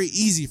makes it very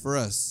easy for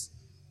us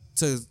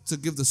to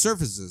give the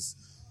services.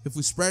 If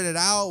we spread it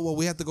out, well,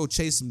 we have to go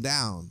chase them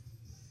down.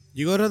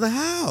 You go to the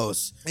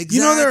house. Exactly.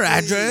 You know their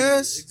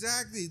address.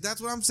 Exactly.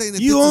 That's what I'm saying.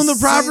 If you own the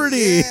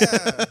property.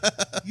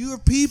 Your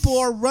people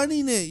are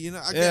running it.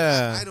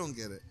 I don't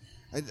get it.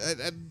 And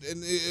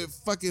it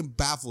fucking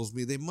baffles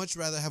me. They much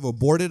rather have a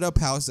boarded up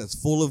house that's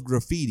full of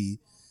graffiti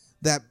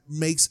that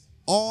makes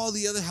all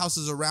the other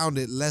houses around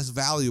it less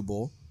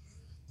valuable.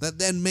 That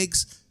then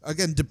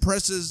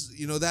depresses,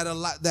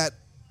 that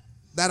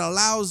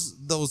allows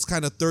those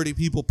kind of 30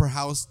 people per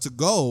house to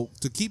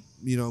keep,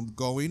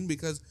 going,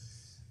 because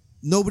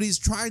nobody's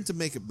trying to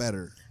make it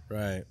better.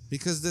 Right.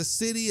 Because the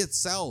city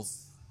itself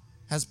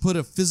has put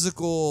a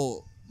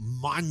physical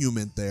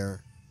monument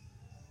there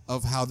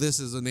of how this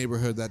is a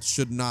neighborhood that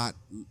should not,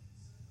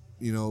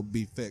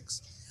 be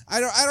fixed. I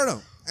don't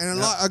know.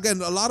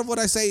 And a lot of what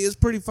I say is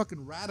pretty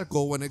fucking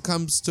radical when it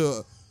comes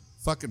to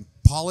fucking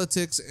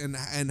politics and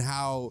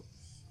how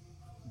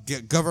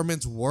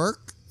governments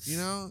work.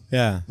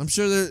 Yeah. I'm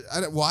sure I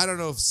don't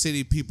know if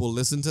city people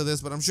listen to this,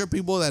 but I'm sure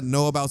people that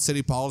know about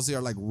city policy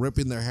are like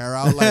ripping their hair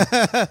out. Like,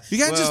 you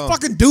can't just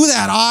fucking do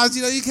that, Oz.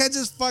 You can't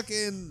just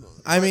fucking.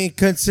 I mean,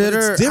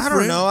 consider. I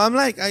don't know. I'm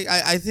like,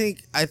 I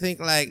think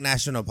like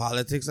national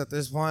politics at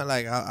this point.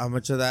 Like, how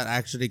much of that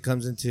actually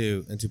comes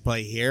into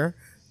play here?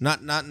 Not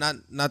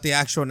the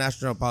actual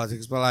national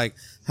politics, but like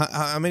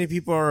how many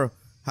people are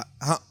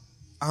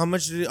how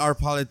much do our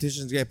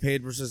politicians get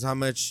paid versus how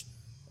much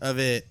of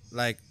it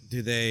like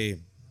do they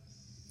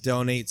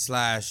donate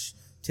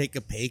 / take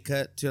a pay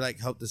cut to like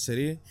help the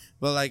city?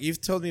 But like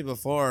you've told me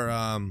before,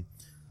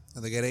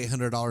 they get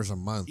 $800 a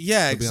month.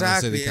 Yeah, to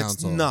exactly. Be on the city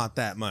council. It's not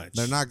that much.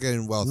 They're not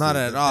getting wealthy. Not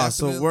at all.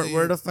 So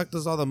where the fuck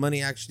does all the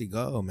money actually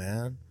go,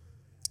 man?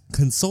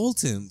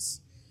 Consultants.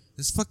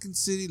 This fucking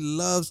city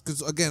loves,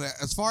 because again,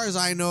 as far as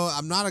I know,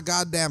 I'm not a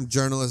goddamn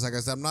journalist. Like I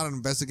said, I'm not an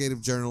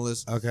investigative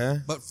journalist. Okay.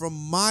 But from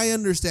my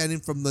understanding,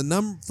 from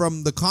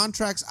the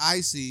contracts I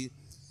see,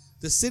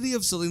 the city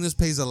of Salinas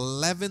pays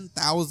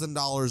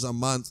 $11,000 a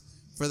month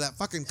for that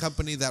fucking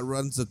company that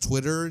runs the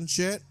Twitter and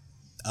shit.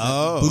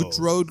 Boots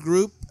Road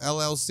Group,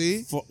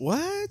 LLC. For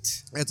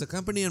what? It's a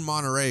company in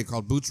Monterey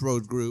called Boots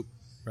Road Group.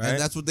 Right. And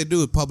that's what they do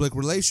with public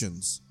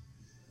relations.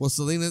 Well,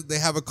 Salinas, they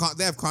have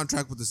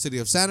contract with the city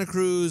of Santa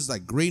Cruz,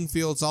 like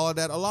Greenfields, all of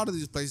that. A lot of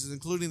these places,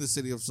 including the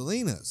city of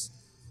Salinas.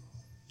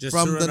 Just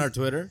to run our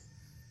Twitter?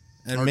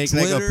 And make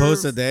Twitter, like a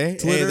post a day?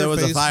 Twitter, hey, there was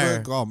Facebook. a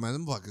fire. Oh, man,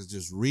 them fuckers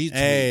just retweet.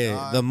 Hey,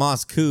 the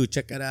Mosque coup.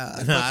 Check it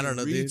out. I don't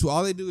know, dude.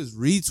 All they do is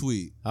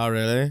retweet. Oh,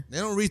 really? They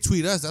don't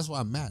retweet us. That's why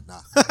I'm mad. Nah.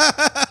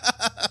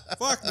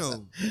 Fuck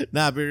no.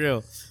 Nah, be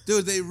real.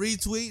 Dude, they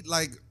retweet,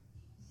 like,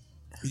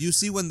 you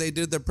see when they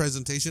did their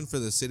presentation for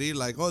the city,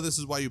 like, oh, this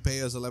is why you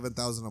pay us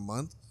 $11,000 a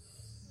month.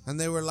 And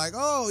they were like,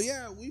 oh,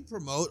 yeah, we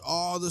promote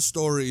all the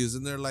stories.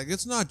 And they're like,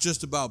 it's not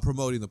just about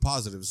promoting the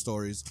positive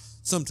stories.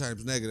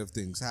 Sometimes negative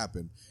things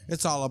happen.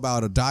 It's all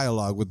about a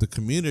dialogue with the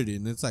community.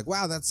 And it's like,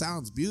 wow, that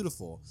sounds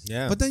beautiful.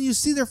 Yeah. But then you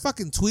see their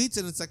fucking tweets,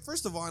 and it's like,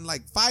 first of all, in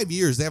like 5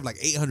 years, they have like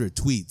 800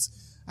 tweets.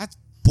 That's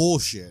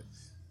bullshit.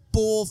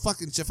 Bull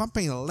fucking shit. If I'm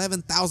paying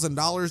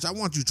 $11,000, I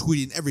want you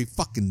tweeting every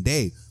fucking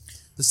day.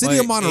 The city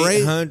of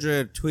Monterey.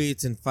 800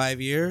 tweets in 5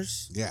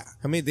 years? Yeah.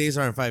 How many days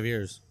are in 5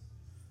 years?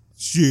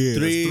 Shit,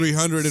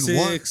 301.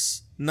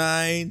 6,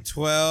 9,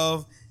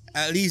 12,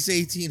 at least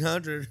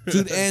 1,800.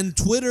 Dude, and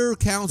Twitter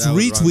counts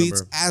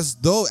retweets as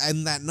though,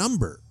 and that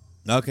number.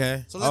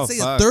 Okay. So let's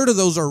say a third of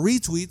those are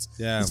retweets.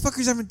 Yeah. These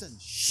fuckers haven't done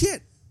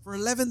shit for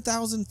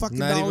 $11,000 fucking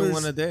Not dollars. even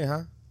one a day,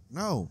 huh?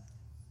 No.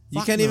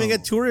 You can't even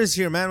get tourists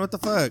here, man. What the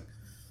fuck?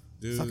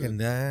 Dude. Fucking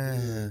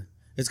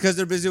It's because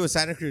they're busy with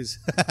Santa Cruz.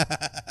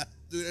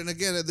 Dude, and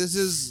again, this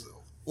is...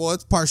 Well,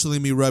 it's partially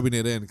me rubbing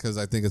it in because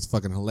I think it's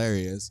fucking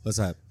hilarious. What's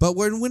that? But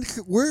when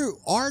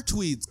our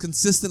tweets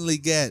consistently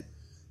get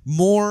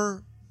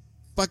more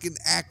fucking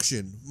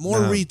action, more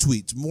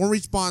retweets, more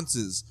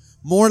responses,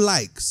 more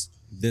likes,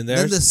 than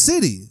the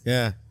city.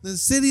 Yeah. The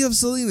city of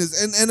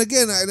Salinas. And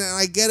again,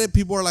 I get it.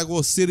 People are like,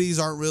 well, cities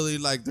aren't really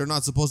like, they're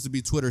not supposed to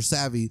be Twitter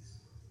savvy.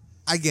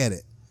 I get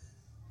it.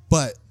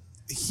 But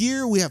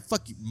here we have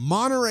fucking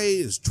Monterey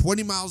is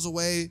 20 miles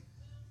away.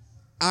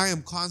 I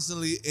am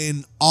constantly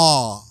in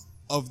awe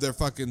of their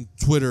fucking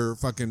Twitter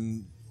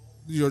fucking,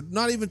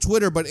 not even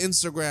Twitter, but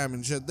Instagram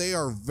and shit. They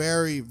are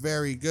very,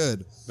 very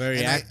good.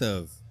 Very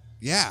active.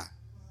 Yeah.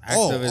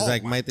 Active is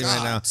like my thing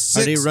right now.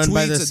 Are they run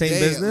by the same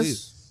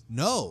business?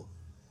 No.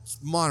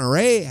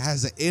 Monterey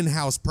has an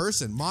in-house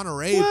person.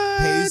 Monterey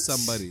pays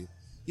somebody.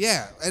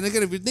 Yeah. And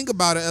again, if you think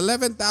about it,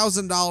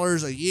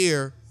 $11,000 a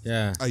year.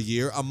 Yeah.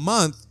 A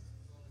month.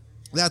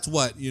 That's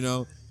what,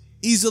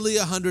 easily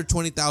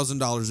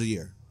 $120,000 a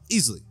year.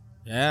 Easily.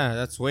 Yeah,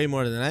 that's way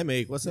more than I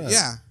make. What's up?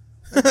 Yeah.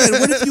 Again,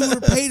 what if you were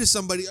to pay to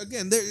somebody?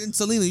 Again, they're in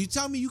Salinas. You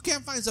tell me you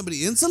can't find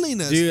somebody in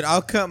Salinas. Dude,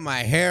 I'll cut my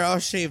hair. I'll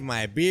shave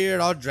my beard.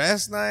 I'll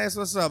dress nice.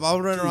 What's up?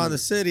 I'll run around the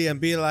city and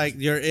be like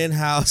your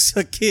in-house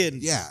kid.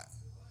 Yeah.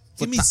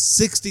 Give me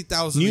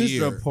 $60,000 a year. News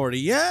reporter.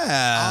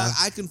 Yeah.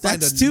 I can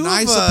find a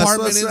nice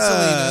apartment in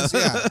Salinas.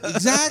 Yeah,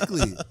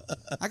 exactly.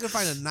 I can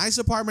find a nice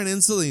apartment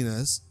in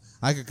Salinas.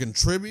 I could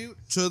contribute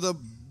to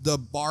the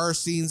bar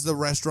scenes, the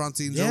restaurant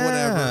scenes, or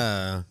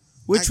whatever.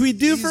 Which we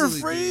do for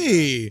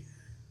free.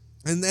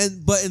 And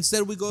then, but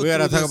instead we go. We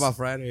gotta talk about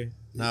Friday.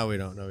 No, we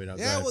don't.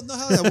 Yeah, well, no,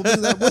 hell yeah. We'll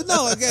do that. Well,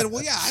 no, again,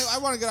 yeah. I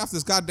want to get off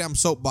this goddamn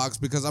soapbox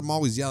because I'm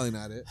always yelling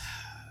at it.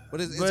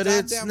 But it's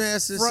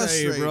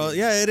necessary, bro.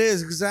 Yeah, it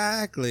is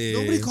exactly.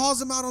 Nobody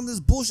calls him out on this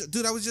bullshit,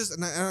 dude. I was just,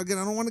 and again,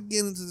 I don't want to get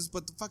into this,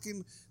 but the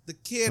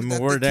kid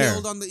that they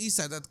killed on the east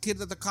side, that kid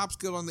that the cops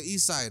killed on the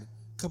east side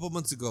a couple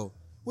months ago.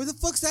 Where the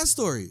fuck's that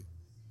story?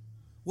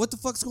 What the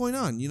fuck's going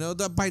on?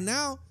 By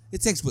now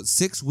it takes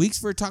 6 weeks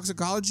for a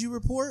toxicology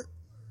report.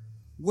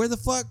 Where the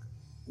fuck?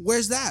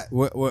 Where's that?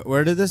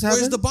 Where did this happen?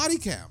 Where's the body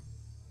cam?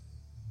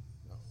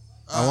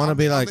 I want to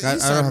be like, I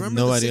don't have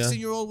no idea. The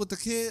 16-year-old with the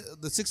kid,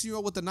 the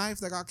 16-year-old with the knife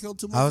that got killed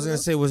 2 months ago? I was going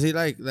to say, was he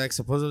like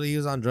supposedly he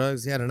was on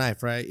drugs? He had a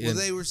knife, right? Well,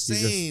 they were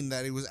saying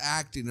that he was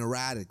acting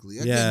erratically.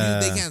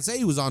 Again, they can't say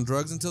he was on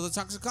drugs until the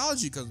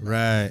toxicology comes back.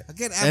 Right.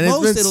 Again, at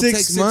most it'll take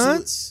 6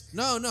 months.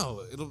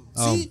 No.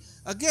 See,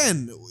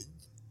 again,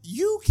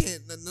 you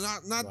can't,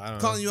 not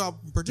calling you out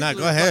in particular. No,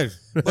 go ahead.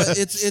 But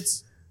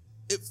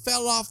it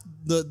fell off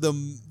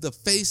the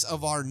face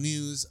of our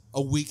news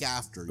a week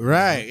after.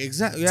 Right,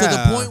 exactly. Yeah. To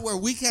the point where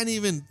we can't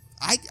even.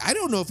 I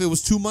don't know if it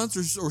was 2 months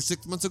or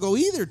 6 months ago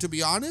either, to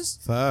be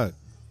honest. Fuck.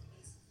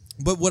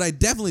 But what I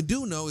definitely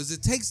do know is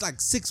it takes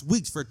like 6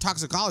 weeks for a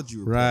toxicology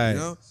report. Right.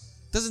 It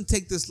doesn't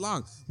take this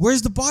long.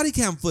 Where's the body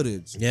cam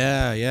footage?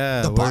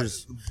 Yeah.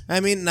 I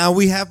mean, now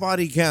we have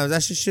body cams.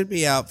 That should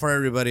be out for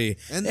everybody.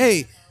 And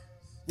hey.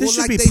 This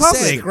should be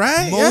public,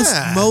 right?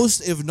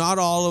 Most, if not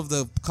all, of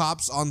the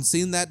cops on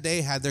scene that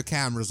day had their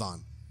cameras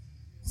on.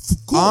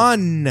 Cool.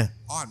 On.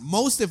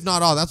 Most, if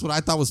not all. That's what I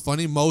thought was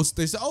funny. Most.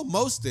 They said,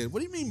 most did. What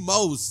do you mean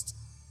most?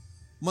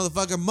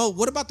 Motherfucker,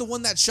 what about the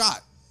one that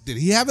shot? Did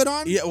he have it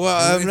on? Yeah,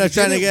 well, I'm not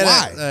trying to get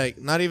it. Like,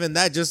 not even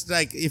that. Just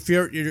like if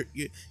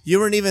you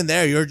weren't even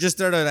there. You're just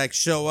there to like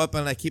show up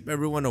and like keep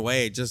everyone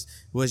away. Just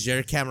was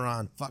your camera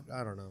on? Fuck,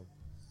 I don't know.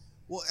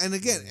 Well, and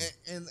again,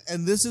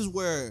 and this is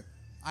where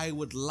I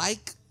would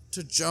like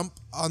to jump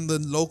on the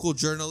local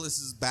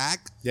journalists'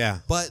 back. Yeah.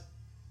 But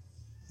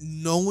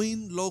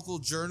knowing local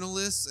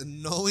journalists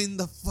and knowing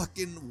the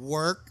fucking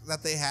work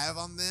that they have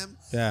on them,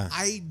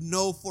 I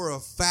know for a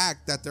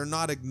fact that they're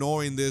not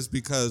ignoring this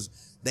because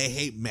they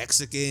hate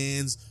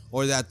Mexicans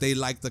or that they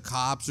like the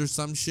cops or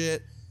some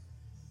shit.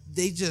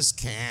 They just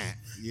can't.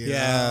 You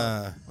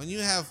know? When you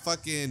have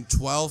fucking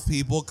 12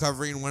 people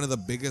covering one of the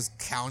biggest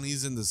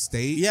counties in the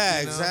state.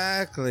 Yeah,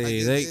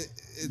 exactly.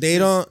 They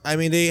don't, I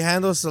mean, they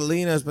handle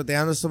Salinas, but they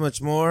handle so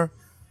much more.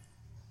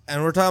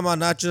 And we're talking about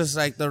not just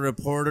like the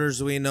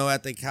reporters we know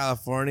at the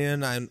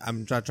Californian.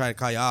 I'm trying to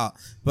call you out.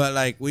 But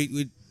like,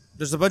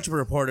 there's a bunch of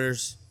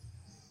reporters.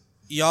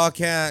 Y'all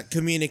can't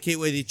communicate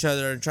with each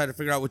other and try to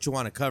figure out what you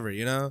want to cover,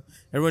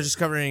 Everyone's just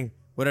covering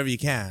whatever you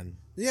can.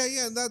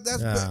 Yeah.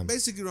 That's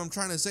basically what I'm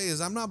trying to say is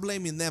I'm not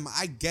blaming them.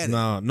 I get it.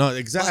 No,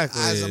 exactly.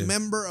 But as a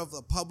member of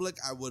the public,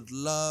 I would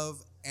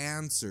love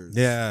answers.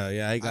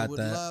 Yeah, I got that. I would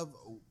love.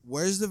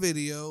 Where's the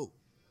video?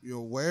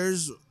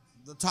 Where's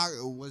the talk?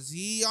 Was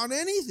he on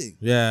anything?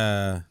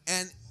 Yeah.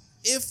 And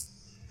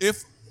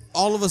if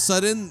all of a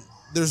sudden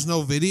there's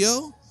no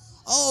video,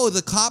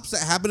 the cops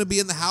that happen to be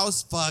in the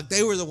house, fuck,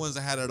 they were the ones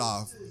that had it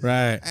off.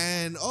 Right.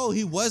 And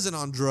he wasn't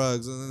on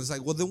drugs, and it's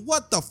like, well, then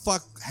what the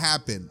fuck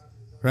happened?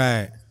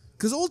 Right.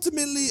 Because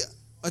ultimately,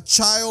 a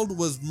child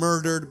was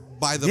murdered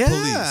by the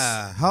police.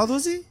 Yeah. How old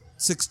was he?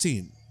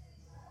 16.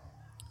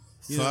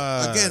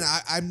 Again,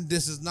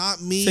 this is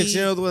not me.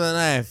 6-year-old with a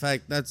knife.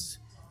 Like, that's...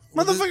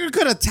 Motherfucker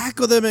could have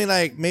tackled him and,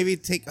 like, maybe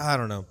take... I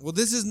don't know. Well,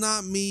 this is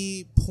not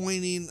me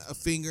pointing a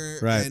finger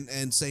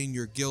and saying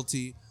you're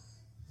guilty.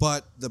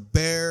 But the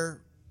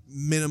bare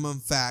minimum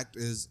fact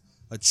is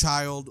a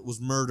child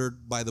was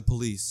murdered by the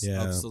police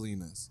of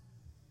Salinas.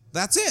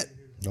 That's it.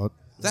 Nope.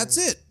 That's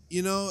it.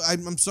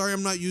 I'm sorry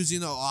I'm not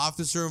using an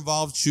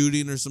officer-involved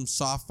shooting or some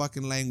soft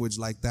fucking language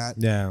like that.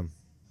 Yeah.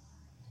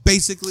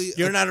 Basically,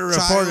 you're not a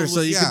reporter, so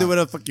you can do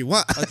whatever the fuck you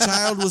want. A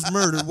child was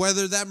murdered.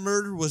 Whether that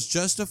murder was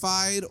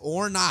justified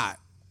or not,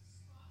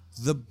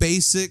 the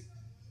basic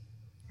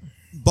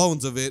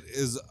bones of it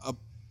is a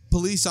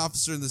police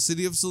officer in the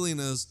city of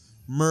Salinas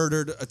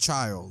murdered a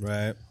child.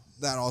 Right.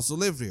 That also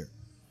lived here.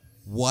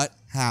 What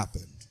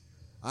happened?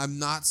 I'm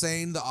not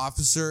saying the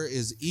officer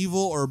is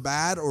evil or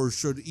bad or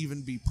should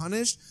even be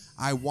punished.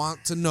 I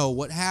want to know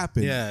what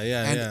happened.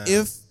 And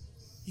if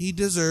he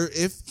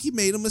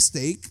made a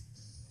mistake,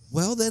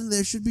 well, then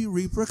there should be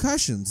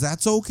repercussions.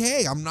 That's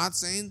okay. I'm not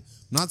saying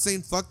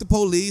fuck the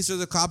police or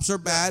the cops are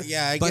bad.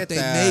 But they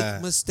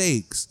make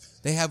mistakes.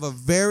 They have a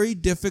very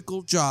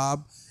difficult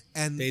job,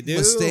 and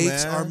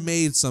mistakes are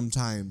made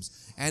sometimes.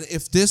 And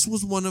if this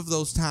was one of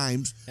those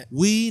times,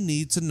 we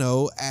need to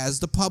know as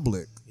the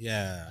public.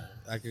 Yeah,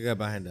 I could get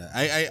behind that.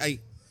 I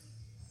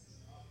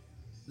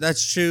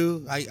that's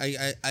true.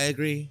 I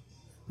agree.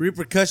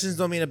 Repercussions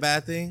don't mean a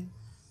bad thing,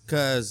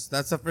 because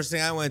that's the first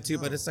thing I went to.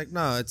 No. But it's like,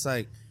 no, it's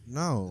like,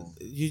 no.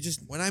 You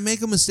just, when I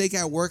make a mistake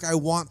at work, I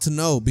want to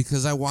know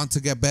because I want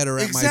to get better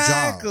at my job.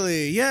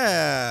 Exactly.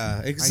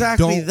 Yeah.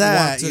 Exactly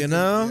that.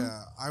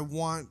 I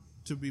want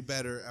to be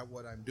better at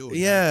what I'm doing.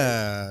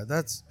 Yeah,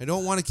 I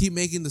don't want to keep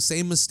making the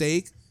same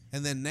mistake,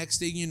 and then next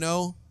thing you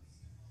know,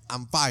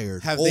 I'm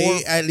fired. Have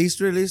they at least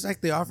released like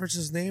the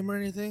officer's name or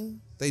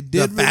anything? They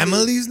did. The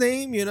family's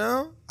name,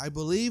 I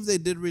believe they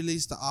did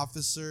release the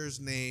officer's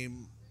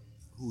name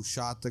who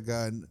shot the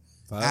gun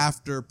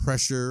after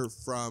pressure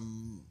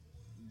from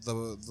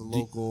the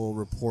local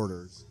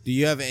reporters. Do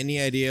you have any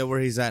idea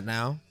where he's at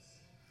now?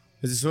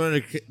 Is this one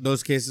of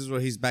those cases where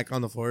he's back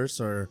on the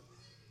force, or?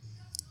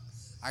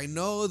 I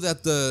know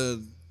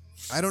that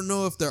I don't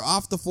know if they're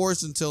off the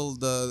force until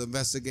the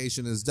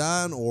investigation is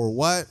done or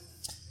what.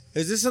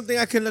 Is this something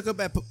I can look up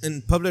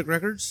in public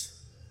records?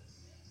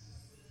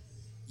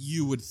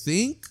 You would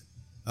think.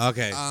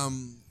 Okay.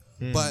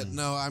 But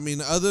no, I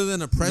mean, other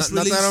than a press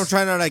release. Not that I'm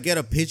trying to get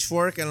a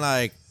pitchfork and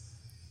like.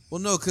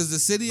 Well, no, because the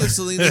city of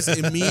Salinas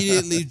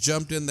immediately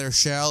jumped in their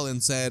shell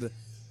and said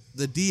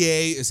the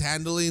DA is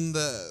handling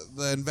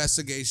the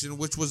investigation,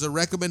 which was a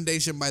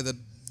recommendation by the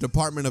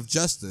Department of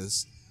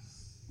Justice.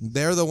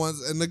 They're the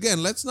ones, and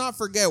again, let's not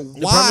forget why.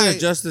 Department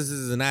of Justice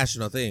is a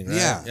national thing,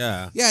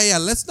 right? Yeah.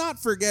 Let's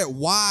not forget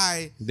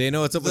why they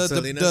know what's up with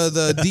Salinas.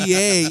 The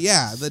DA,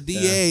 the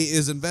DA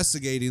is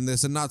investigating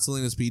this, and not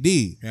Salinas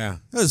PD. Yeah,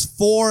 there's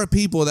 4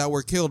 people that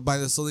were killed by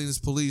the Salinas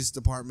Police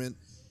Department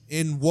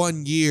in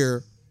 1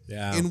 year.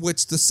 Yeah, in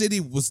which the city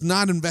was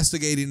not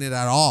investigating it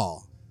at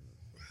all.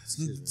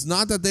 It's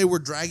not that they were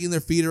dragging their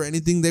feet or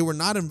anything; they were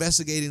not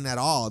investigating at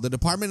all. The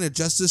Department of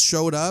Justice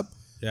showed up.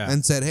 Yeah.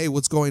 And said, "Hey,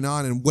 what's going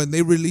on?" And when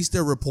they released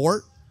their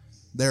report,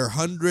 their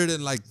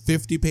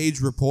 150-page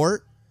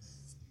report,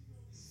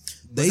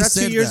 they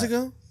said 2 years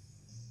ago.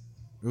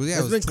 Yeah,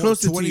 it's been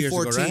close to 2014. 2 years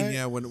ago, right?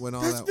 Yeah, when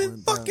all that's that been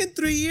went fucking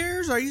 3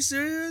 years. Are you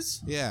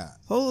serious? Yeah.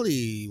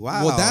 Holy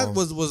wow. Well, that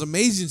was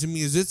amazing to me,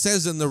 is it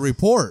says in the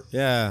report.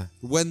 Yeah.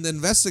 When the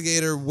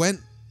investigator went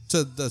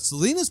to the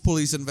Salinas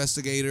police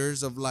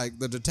investigators of like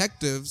the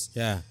detectives.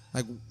 Yeah.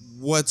 Like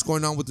what's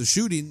going on with the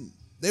shooting.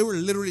 They were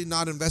literally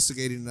not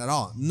investigating at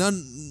all.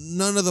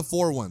 None of the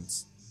 4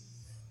 ones.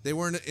 They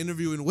weren't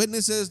interviewing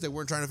witnesses. They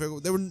weren't trying to figure.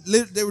 They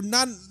were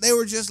not. They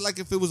were just like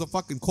if it was a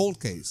fucking cold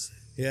case.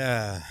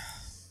 Yeah.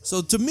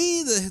 So to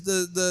me,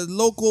 the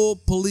local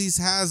police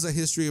has a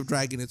history of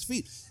dragging its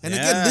feet. And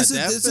again, this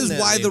is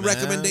why the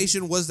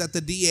recommendation was that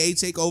the DA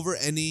take over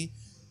any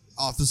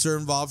officer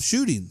involved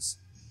shootings.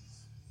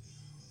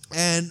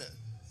 And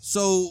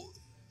so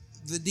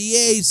the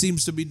DA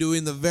seems to be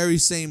doing the very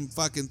same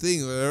fucking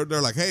thing.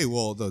 They're like, hey,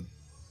 well, the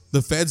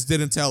feds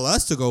didn't tell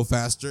us to go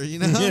faster,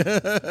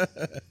 Yeah,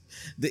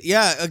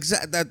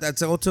 exactly.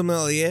 That's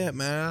ultimately it,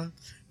 man.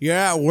 You're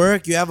at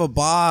work. You have a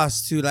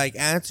boss to like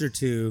answer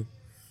to.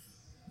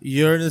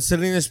 You're in the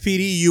Salinas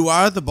PD. You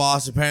are the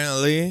boss,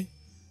 apparently.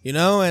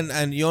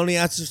 And you only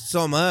answer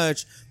so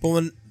much. But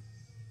when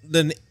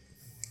the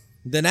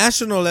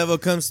national level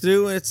comes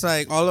through, it's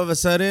like all of a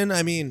sudden,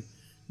 I mean.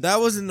 That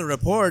was in the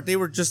report. They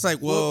were just like,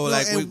 whoa,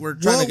 we're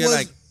trying to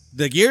get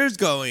the gears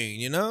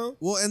going,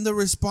 Well, and the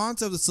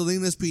response of the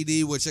Salinas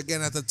PD, which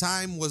again at the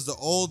time was the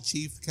old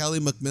chief, Kelly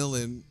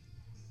McMillan,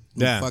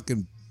 who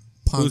fucking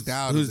punked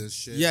out of this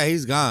shit. Yeah,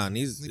 he's gone.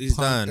 He's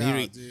done.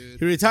 He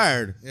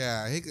retired.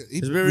 Yeah, let's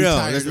be real.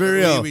 Let's be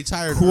real. He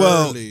retired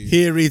quote, early.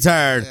 He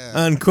retired,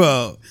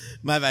 unquote.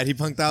 My bad. He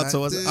punked out,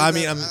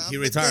 he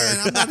retired.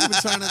 I'm not even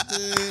trying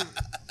to...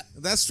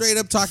 That's straight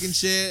up talking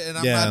shit, and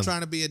I'm not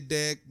trying to be a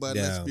dick, but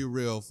let's be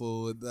real,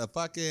 fool.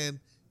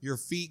 Your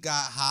feet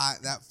got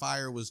hot, that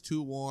fire was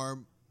too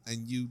warm,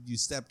 and you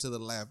stepped to the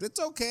left. It's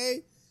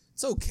okay.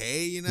 It's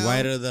okay,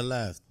 Right to the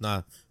left.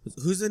 Nah.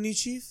 Who's the new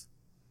chief?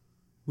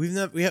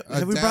 Have we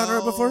brought her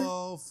up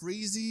before?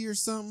 Freezy or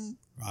something?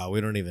 Oh,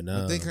 we don't even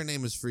know. I think her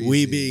name is Freezy.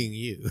 We being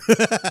you.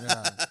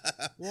 Yeah.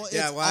 Well, it's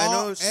I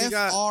know she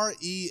got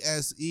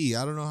Frese.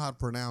 I don't know how to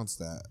pronounce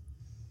that.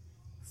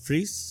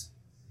 Freeze?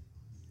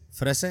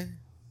 Frese?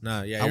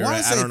 No, yeah, I you're want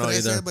right. to I say don't know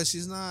Fresa, either. but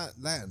she's not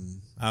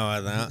Latin.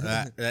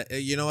 Oh,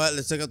 you know what?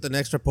 Let's look up the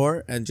next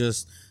report and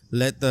just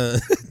let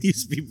the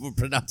these people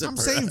pronounce it. I'm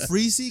saying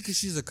Freezy because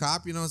she's a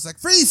cop. You know, it's like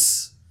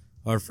Freeze.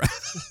 Or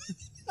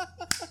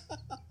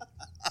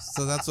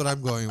So that's what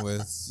I'm going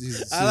with.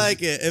 I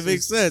like it. It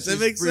makes sense. It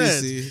makes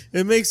sense.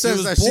 It makes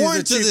sense that born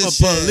she's the to chief this of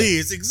shit.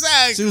 police.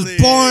 Exactly. She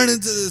was born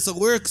into this, so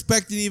we're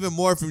expecting even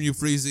more from you,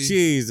 Freezy.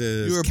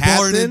 Jesus. You were Captain?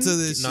 born into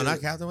this. No, shit.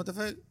 not captain. What the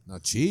fuck? No,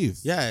 chief.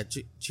 Yeah,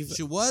 chief.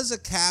 She was a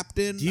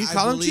captain. Do you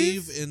call I him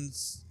believe chief? in.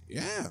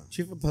 Yeah.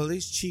 Chief of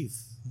police, chief.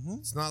 Mm-hmm.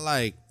 It's not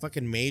like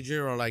fucking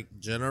major or like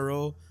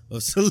general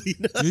of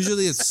Salinas.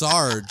 Usually it's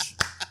Sarge.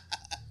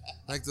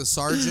 Like the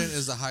sergeant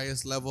is the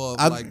highest level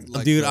of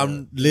like dude, the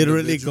I'm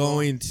literally individual.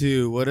 going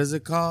to, what is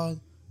it called?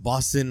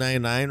 Boston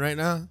 99 right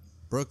now?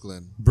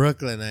 Brooklyn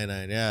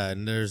 99, yeah.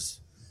 And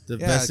there's the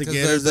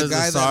investigators, there's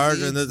the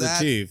sergeant, and there's the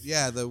chief.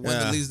 Yeah, the one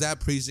that leads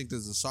that precinct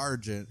is the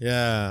sergeant.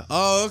 Yeah.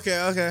 Oh,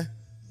 okay.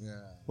 Yeah.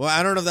 Well,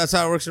 I don't know if that's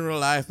how it works in real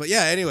life, but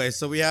yeah, anyway,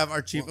 so we have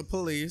our chief of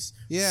police,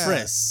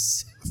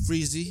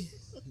 Freezy.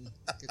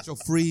 Get your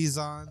freeze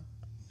on.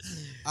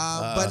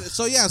 But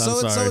so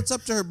it's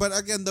up to her. But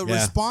again, the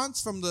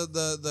response from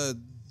the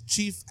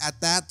chief at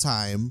that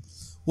time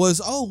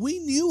was, "Oh, we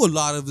knew a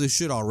lot of this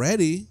shit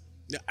already."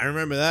 Yeah, I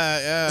remember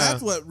that. Yeah,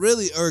 that's what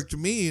really irked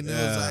me, and it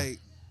was like,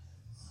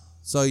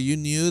 so you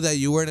knew that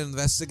you weren't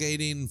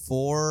investigating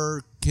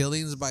 4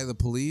 killings by the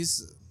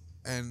police,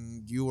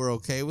 and you were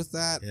okay with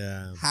that?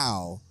 Yeah.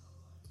 How?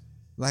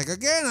 Like,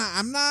 again,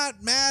 I'm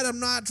not mad.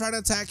 I'm not trying to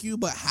attack you,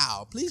 but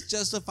how? Please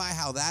justify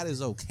how that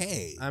is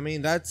okay. I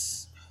mean,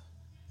 that's...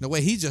 The way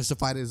he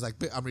justified it is like,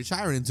 I'm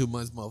retiring in 2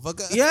 months,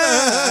 motherfucker. Yeah,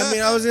 I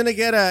mean, I was going to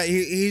get at...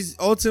 He's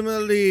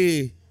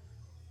ultimately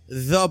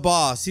the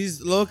boss. He's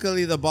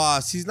locally the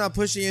boss. He's not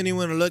pushing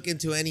anyone to look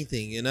into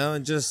anything, you know?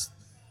 And just...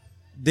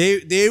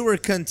 They were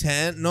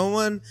content. None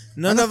of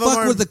them the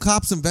fuck would the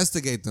cops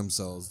investigate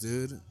themselves,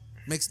 dude?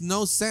 Makes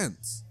no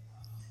sense.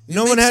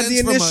 No one had the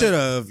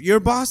initiative. Your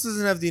boss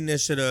doesn't have the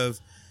initiative.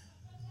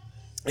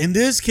 In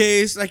this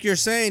case, like you're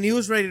saying, he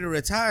was ready to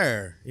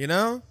retire, you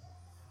know?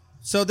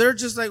 So they're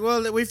just like,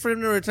 well, wait for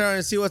him to retire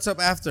and see what's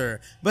up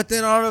after. But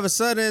then all of a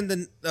sudden,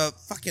 the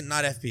fucking,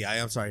 not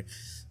FBI, I'm sorry.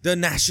 The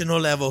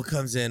national level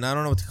comes in. I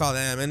don't know what to call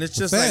them. And it's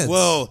just like,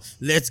 whoa,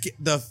 let's get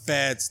the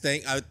feds.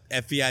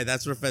 FBI,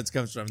 that's where feds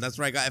comes from. That's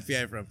where I got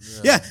FBI from.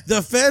 Yeah,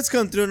 the feds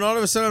come through and all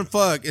of a sudden,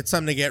 fuck, it's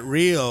time to get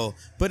real.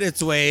 But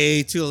it's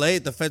way too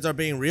late. The feds are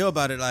being real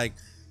about it. Like,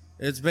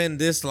 it's been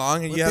this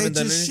long and you haven't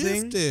done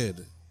anything.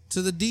 Shifted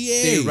to the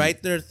DA. They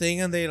write their thing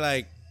and they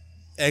like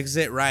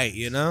exit right,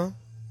 you know?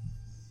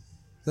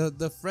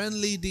 The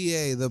friendly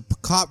DA, the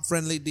cop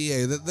friendly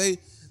DA. That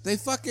they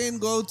fucking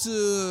go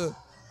to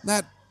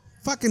that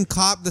fucking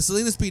cop, the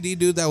Salinas PD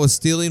dude that was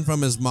stealing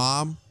from his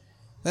mom.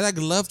 They'd like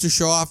love to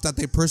show off that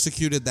they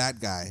persecuted that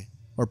guy.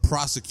 Or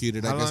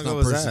prosecuted, I guess,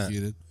 not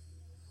persecuted.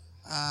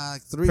 3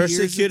 years ago.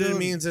 Persecuted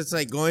means it's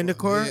like going to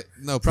court? Yeah,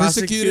 no,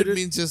 persecuted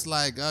means just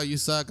like, oh, you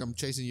suck, I'm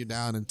chasing you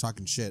down and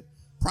talking shit.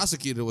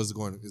 Prosecuted is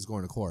going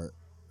to court.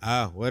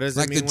 Oh, what does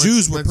it mean? Like the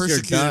Jews were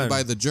persecuted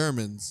by the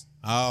Germans.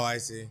 Oh, I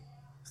see.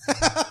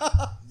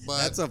 But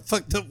that's a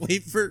fucked up way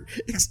for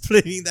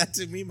explaining that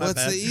to me.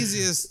 What's the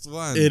easiest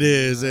one? It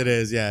is.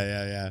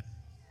 Yeah.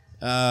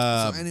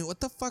 So anyway,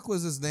 what the fuck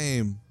was his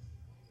name?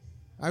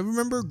 I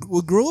remember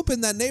we grew up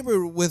in that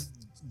neighborhood with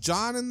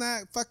John and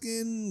that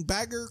fucking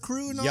bagger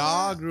crew and all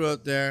Y'all that. grew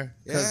up there.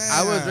 Because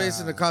I was raised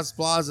in the Costa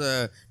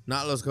Plaza,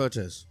 not Los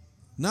Coches.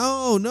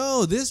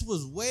 No, this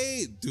was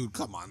way... Dude,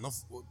 come on. No,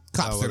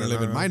 cops didn't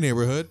live in my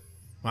neighborhood.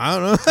 I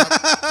don't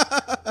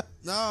know.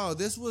 No,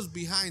 this was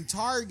behind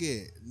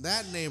Target,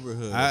 that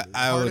neighborhood.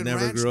 I would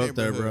never grew up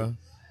there, bro.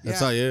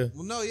 That's all you.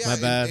 Well, no, yeah, My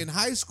bad. In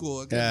high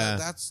school, again,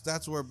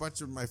 that's where a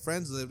bunch of my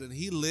friends lived, and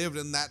he lived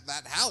in that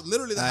house,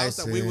 literally the house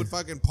that we would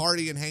fucking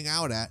party and hang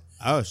out at.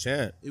 Oh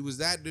shit! It was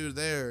that dude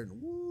there,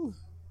 and woo,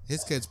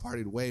 his kids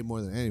partied way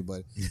more than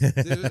anybody.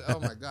 Dude,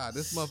 oh my god,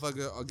 this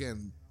motherfucker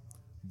again,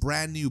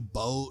 brand new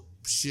boat,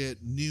 shit,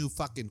 new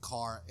fucking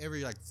car.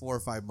 Every like 4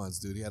 or 5 months,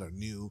 dude, he had a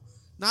new.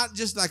 Not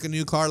just like a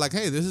new car, like,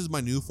 hey, this is my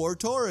new Ford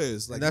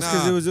Taurus. Like, that's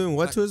because he was doing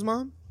what like, to his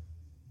mom?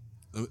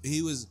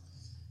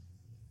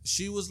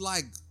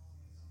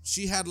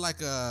 She had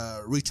like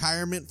a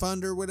retirement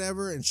fund or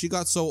whatever, and she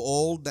got so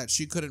old that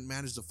she couldn't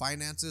manage the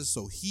finances,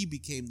 so he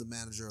became the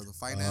manager of the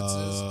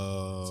finances.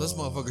 So this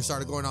motherfucker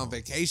started going on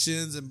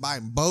vacations and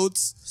buying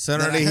boats.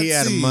 Suddenly he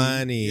had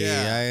money.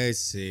 Yeah. I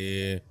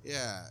see.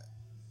 Yeah.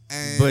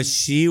 But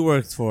she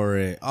worked for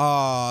it.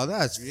 Oh,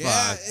 that's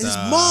fucked his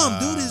mom,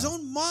 dude, his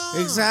own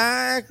mom.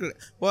 Exactly.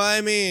 Well,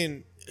 I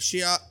mean,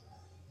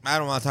 I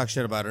don't want to talk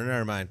shit about her.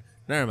 Never mind.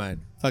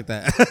 Fuck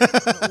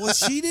that. Well,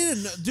 she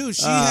didn't, dude.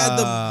 She had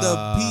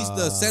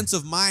the sense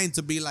of mind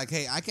to be like,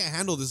 hey, I can't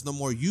handle this no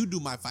more. You do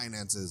my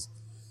finances.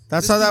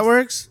 That's how that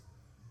works.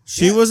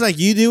 She was like,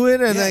 you do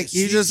it, and like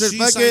he just said,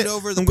 fuck it.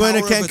 I'm going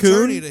to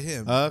Cancun. To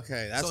him.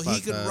 Okay, that's so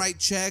he could write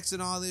checks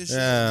and all this shit.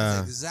 Yeah.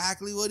 That's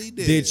exactly what he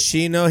did. Did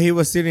she know he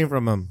was stealing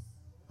from him?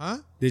 Huh?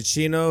 Did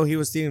she know he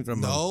was stealing from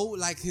him? No,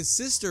 like his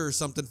sister or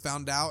something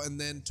found out and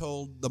then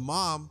told the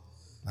mom.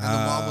 And the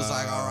mom was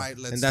like, all right,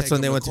 let's And that's take when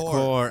they him went to to court.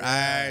 court.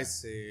 Yeah. I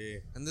see.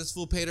 And this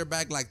fool paid her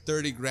back like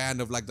 30 grand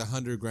of like the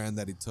 100 grand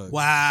that he took.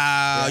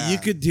 Wow. Yeah. You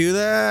could do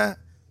that?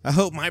 I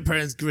hope my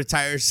parents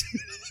retire soon.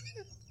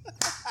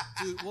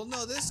 Dude, well,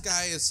 no, this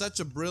guy is such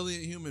a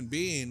brilliant human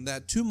being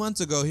that 2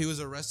 months ago he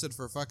was arrested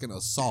for fucking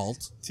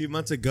assault. 2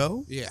 months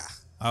ago? Yeah.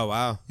 Oh,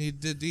 wow. He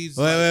did these.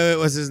 Wait.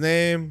 What's his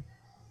name?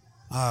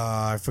 Oh,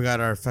 I forgot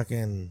our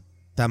fucking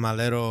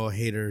tamalero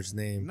hater's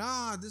name.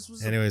 Nah, this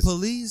was Anyways.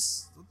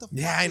 Police. What the fuck?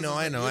 Yeah, I know.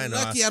 You're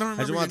lucky I don't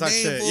remember just your wanna talk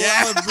name, shit. fool. Yeah.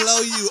 I would blow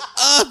you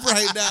up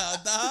right now,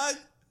 dog.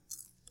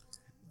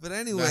 But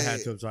anyway. I had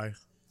to, I'm sorry.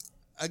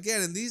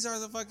 Again, and these are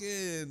the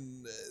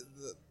fucking...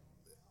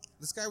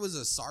 this guy was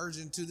a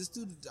sergeant, too. This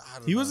dude, I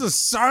don't know. He was a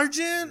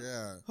sergeant?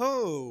 Yeah.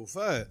 Oh,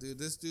 fuck. Dude,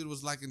 this dude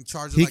was like in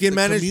charge of He like can the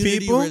manage community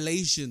people?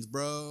 relations,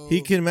 bro.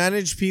 He can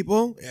manage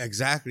people? Yeah,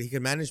 exactly. He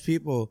can manage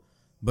people,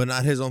 but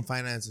not his own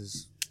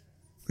finances.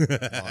 He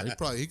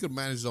could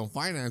manage his own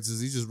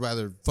finances. He'd just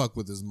rather fuck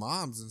with his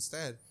moms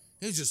instead.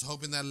 He was just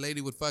hoping that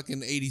lady would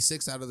fucking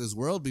 86 out of this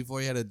world before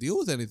he had to deal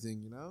with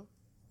anything, you know?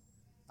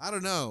 I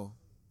don't know.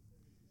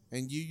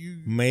 And you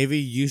Maybe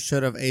you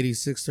should have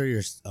 86 or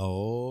your...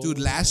 Oh. dude,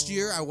 last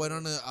year I went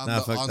on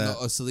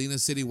the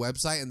Salinas City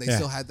website and they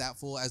still had that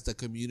fool as the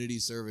community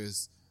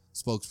service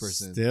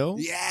spokesperson. Still?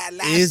 Yeah,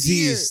 last Is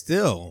year. he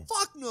still?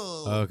 Fuck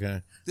no.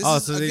 Okay. So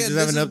they just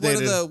haven't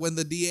updated. When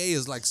the DA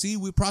is like, see,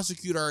 we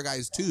prosecute our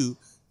guys too.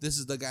 This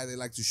is the guy they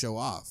like to show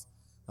off.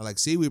 They're like,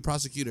 see, we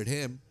prosecuted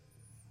him.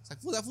 It's like,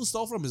 fool, that fool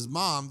stole from his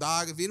mom,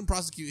 dog. If you didn't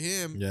prosecute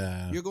him,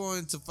 you're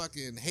going to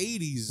fucking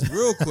Hades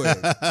real quick.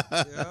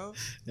 You know?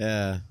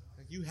 Yeah.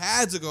 You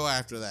had to go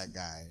after that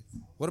guy.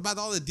 What about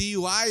all the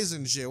DUIs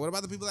and shit? What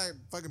about the people that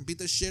fucking beat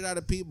the shit out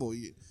of people?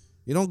 You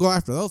don't go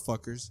after those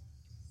fuckers.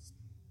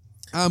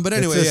 But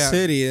anyway, it's a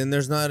city, and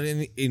there's not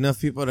enough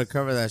people to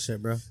cover that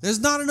shit, bro. There's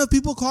not enough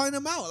people calling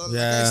them out. Like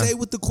I say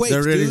with the Quakes,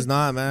 there really dude. is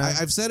not, man.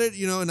 I've said it,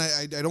 and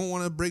I don't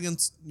want to bring in,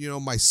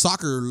 my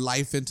soccer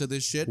life into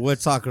this shit.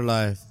 What soccer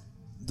life?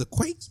 The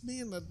Quakes,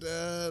 man.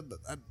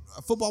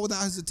 Football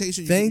without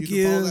hesitation. Thank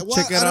you. Follow that.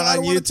 Check it out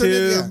on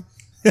YouTube.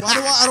 Well,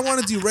 I don't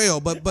want to derail,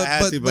 but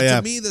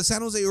to me, the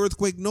San Jose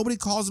Earthquake, nobody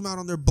calls them out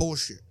on their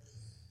bullshit.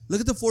 Look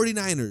at the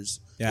 49ers.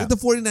 Yeah. Look at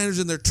the 49ers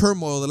in their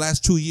turmoil the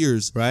last 2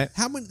 years. Right.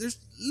 How many? There's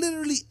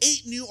literally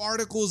 8 new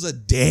articles a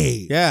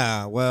day.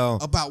 Yeah, well.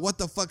 About what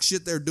the fuck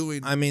shit they're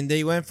doing. I mean,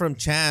 they went from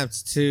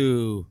champs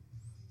to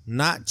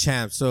not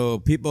champs, so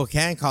people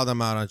can call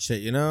them out on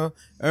shit, you know?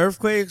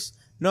 Earthquakes,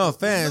 no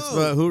offense,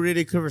 but who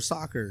really covers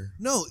soccer?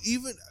 No,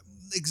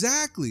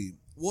 exactly.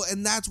 Well,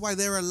 and that's why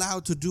they're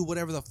allowed to do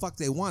whatever the fuck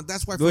they want.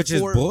 That's why Which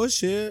is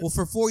bullshit. Well,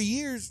 for 4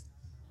 years,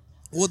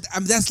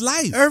 that's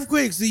life.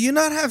 Earthquakes, do you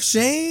not have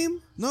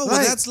shame? No,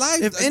 but that's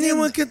life. If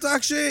anyone can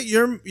talk shit,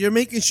 you're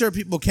making sure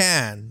people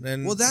can.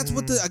 And that's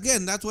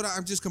that's what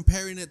I'm just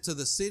comparing it to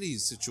the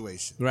city's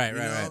situation. Right.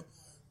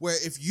 Where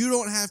if you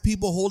don't have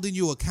people holding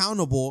you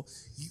accountable,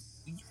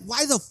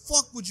 why the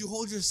fuck would you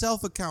hold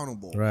yourself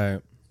accountable? Right.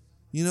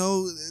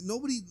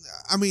 Nobody.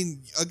 I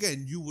mean,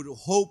 again, you would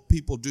hope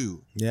people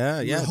do.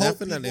 Yeah, you would hope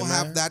definitely. People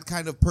have that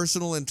kind of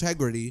personal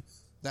integrity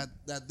that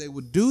they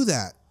would do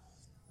that.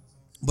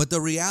 But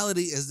the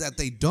reality is that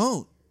they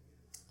don't.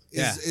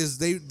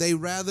 They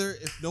rather,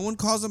 if no one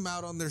calls them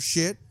out on their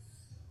shit,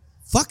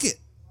 fuck it,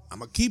 I'm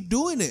gonna keep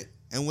doing it.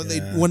 And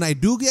when I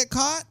do get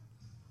caught,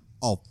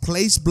 I'll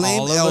place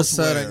blame all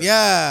elsewhere. Of a sudden,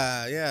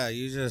 yeah,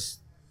 you just.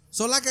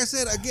 So like I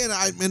said, again,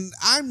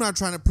 I'm not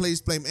trying to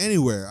place blame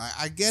anywhere.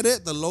 I get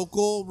it. The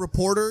local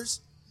reporters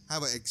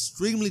have an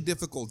extremely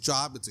difficult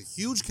job. It's a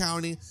huge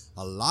county.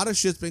 A lot of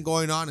shit's been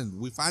going on, and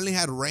we finally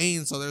had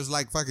rain, so there's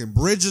like fucking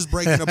bridges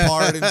breaking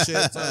apart and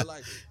shit. So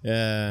like,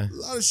 a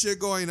lot of shit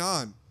going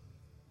on.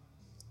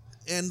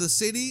 And the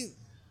city,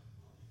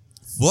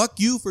 fuck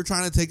you for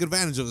trying to take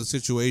advantage of the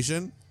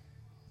situation.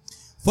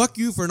 Fuck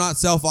you for not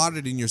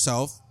self-auditing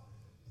yourself.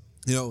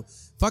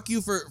 Fuck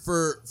you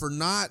for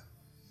not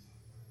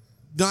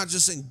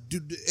just saying,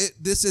 dude,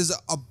 this is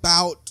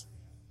about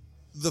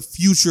the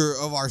future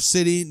of our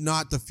city,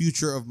 not the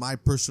future of my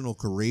personal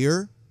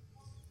career.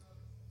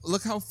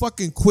 Look how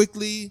fucking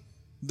quickly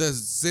the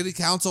city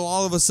council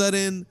all of a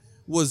sudden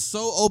was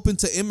so open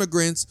to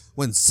immigrants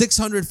when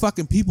 600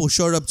 fucking people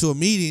showed up to a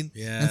meeting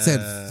and said,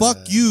 fuck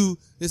you,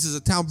 this is a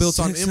town built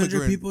on immigrants.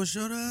 600 people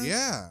showed up?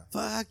 Yeah.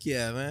 Fuck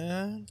yeah,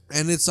 man.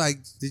 And it's like...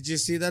 Did you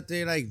see that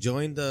they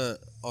joined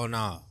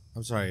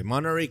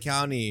Monterey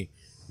County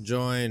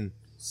joined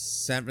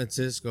San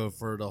Francisco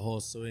for the whole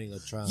swing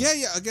of Trump. Yeah.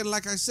 Again,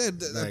 like I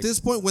said, at this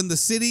point, when the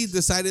city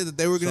decided that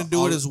they were going to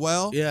do it as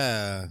well,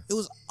 it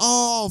was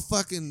all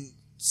fucking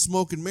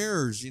smoke and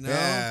mirrors.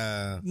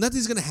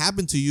 Nothing's going to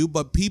happen to you,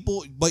 but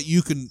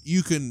you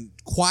can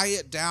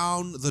quiet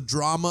down the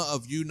drama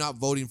of you not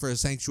voting for a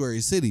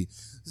sanctuary city.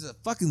 This is the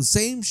fucking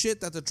same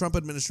shit that the Trump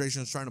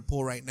administration is trying to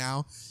pull right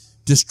now.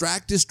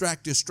 distract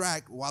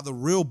while the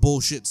real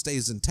bullshit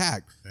stays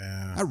intact.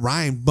 Yeah. That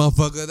rhymed,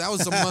 motherfucker. That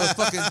was some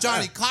motherfucking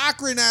Johnny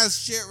Cochran ass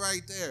shit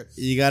right there.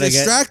 You gotta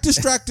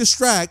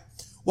distract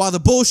while the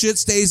bullshit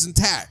stays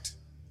intact.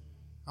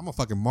 I'm gonna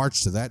fucking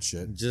march to that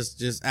shit.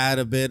 Just add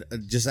a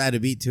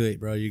beat to it,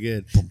 bro.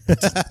 You're good.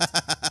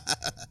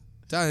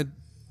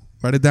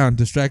 Write it down.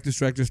 Distract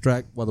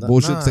while the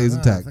bullshit stays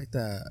intact. Like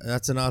that.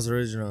 That's an Oz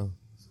original.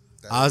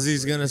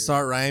 Ozzy's gonna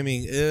start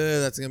rhyming.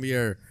 That's gonna be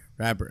your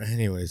rapper.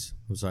 Anyways,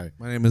 I'm sorry.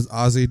 My name is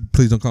Ozzy.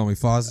 Please don't call me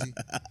Fozzy.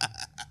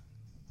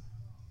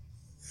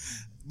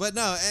 But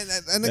no,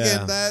 and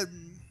again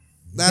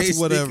that's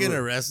whatever. Speaking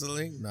of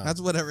wrestling, no.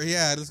 That's whatever.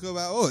 Yeah, let's go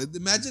back. Oh,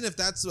 imagine if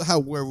that's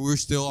where we're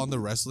still on the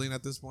wrestling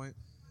at this point.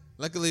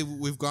 Luckily,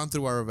 we've gone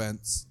through our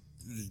events.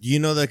 You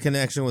know the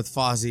connection with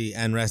Fozzy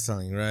and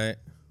wrestling, right?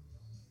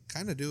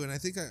 Kind of do, and I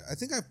think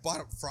I've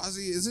bought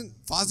Fozzy. Isn't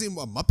Fozzy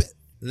a Muppet?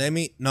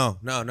 No.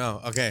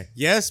 Okay,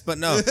 yes, but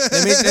no.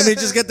 let me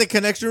just get the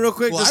connection real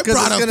quick. Well, I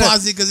brought up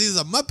Fozzy because he's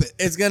a Muppet.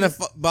 It's gonna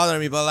bother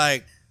me, but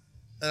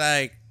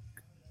like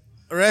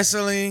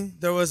wrestling,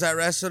 there was that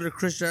wrestler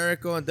Chris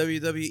Jericho on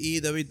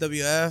WWE,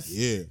 WWF.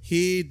 Yeah,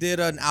 he did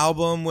an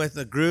album with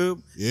a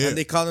group, and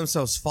they called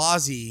themselves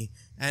Fozzy,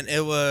 and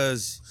it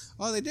was.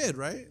 Oh, they did,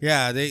 right?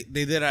 Yeah, they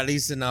did at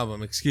least an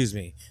album. Excuse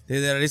me,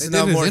 they did at least an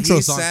album where he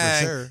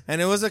sang, for sure.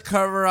 And it was a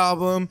cover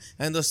album.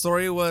 And the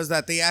story was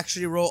that they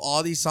actually wrote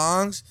all these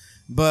songs,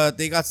 but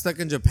they got stuck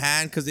in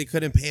Japan because they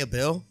couldn't pay a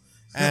bill.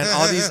 And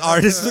all these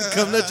artists would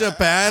come to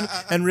Japan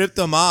and rip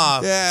them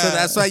off. Yeah. So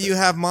that's why you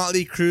have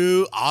Motley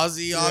Crue,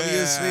 Ozzy,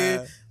 obviously.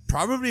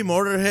 Probably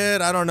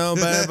Motorhead, I don't know,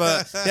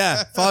 but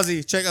yeah,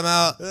 Fozzy, check them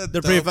out.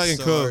 They're pretty fucking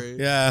cool.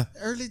 Yeah.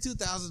 Early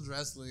 2000s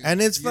wrestling.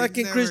 And it's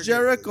fucking Chris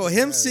Jericho.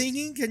 Him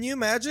singing, can you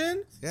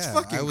imagine? Yeah, it's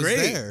fucking I was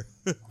great. There.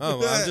 Oh,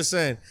 well, I'm just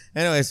saying.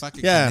 Anyways,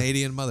 fucking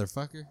Canadian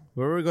motherfucker.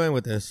 Where are we going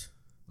with this?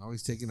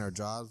 Always taking our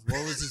jobs.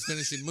 What was his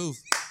finishing move?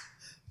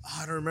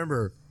 I don't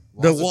remember.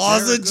 The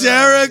Walls of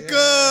Jericho.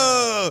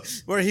 Yeah.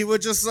 Where he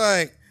would just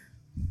like.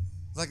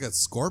 It's like a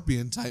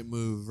scorpion type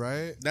move,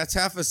 right? That's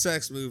half a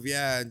sex move,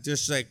 yeah. And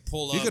just like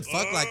pull up. You could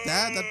fuck like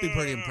that? That'd be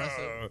pretty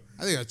impressive.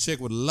 I think a chick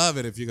would love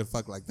it if you could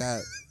fuck like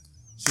that.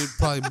 She'd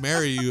probably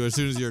marry you as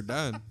soon as you're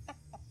done.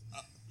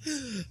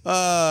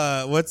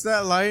 What's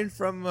that line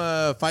from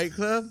Fight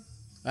Club?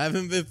 I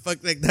haven't been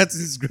fucked like that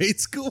since grade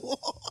school.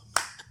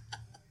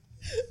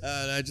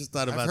 I just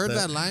thought about that. I've heard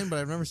that line, but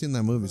I've never seen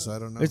that movie, so I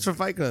don't know. It's from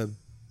Fight Club.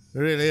 It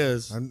really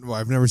is.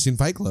 I've never seen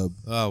Fight Club.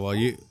 Oh, well,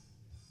 you...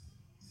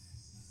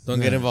 Don't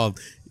get involved.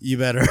 You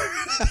better.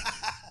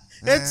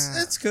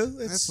 It's cool.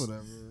 That's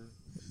whatever.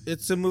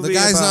 It's a movie. The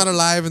guy's not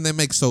alive and they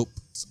make soap.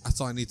 That's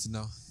all I need to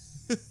know.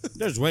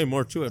 There's way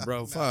more to it,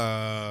 bro.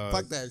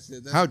 Fuck that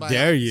shit. How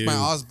dare you? It's my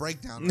Oz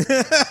breakdown.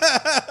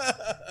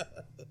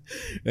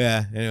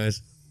 Yeah.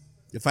 Anyways,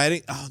 you're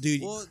fighting. Oh,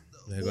 dude. Well,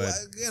 go ahead.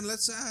 Again,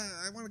 let's.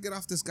 I want to get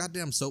off this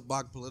goddamn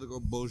soapbox political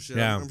bullshit.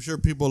 Yeah. I'm sure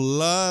people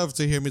love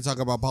to hear me talk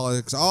about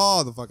politics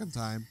all the fucking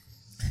time.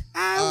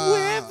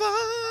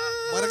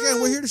 But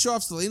again, we're here to show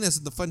off Salinas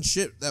and the fun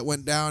shit that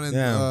went down.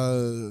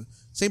 And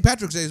St.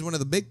 Patrick's Day is one of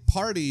the big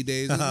party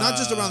days, not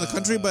just around the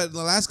country, but in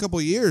the last couple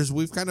of years,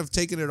 we've kind of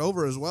taken it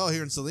over as well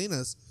here in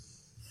Salinas.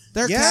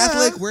 They're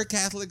Catholic, we're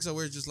Catholic, so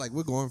we're just like,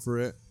 we're going for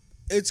it.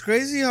 It's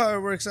crazy how it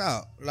works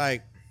out.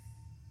 Like,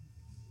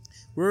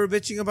 we were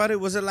bitching about it.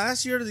 Was it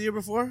last year or the year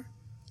before?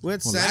 We were in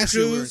Santa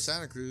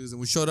Cruz,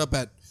 and we showed up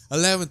at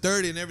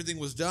 11:30, and everything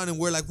was done, and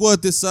we're like,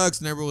 what, this sucks,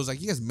 and everyone was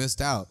like, you guys missed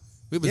out.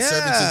 We've been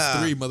serving since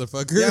 3,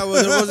 motherfucker. Yeah,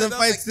 well, there wasn't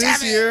fights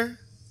this year.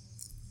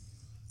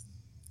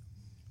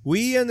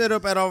 We ended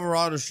up at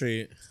Alvarado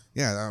Street.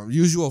 Yeah, our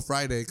usual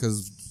Friday,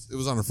 because it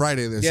was on a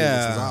Friday this year, which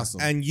was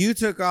awesome. And you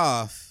took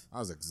off. I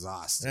was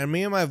exhausted. And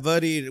me and my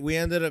buddy, we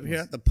ended up here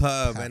at the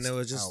pub, and it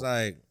was just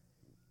like,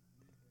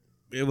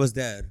 it was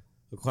dead,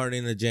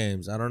 according to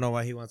James. I don't know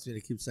why he wants me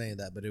to keep saying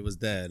that, but it was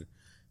dead.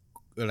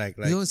 Like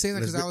you only saying that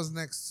because I was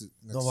next.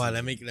 No,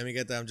 let me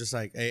get that. I'm just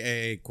like,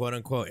 hey, quote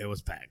unquote, it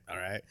was packed. All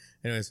right.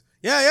 Anyways,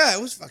 yeah,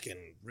 it was fucking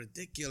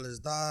ridiculous,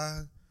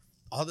 dog.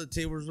 All the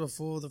tables were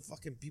full. The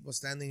fucking people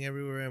standing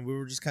everywhere, and we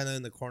were just kind of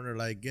in the corner,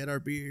 like, get our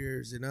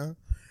beers, you know.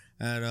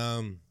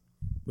 And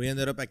we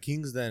ended up at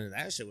Kingston, and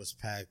that shit was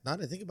packed. Now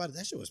that I think about it,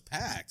 that shit was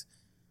packed.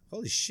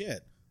 Holy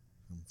shit.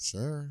 I'm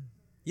sure.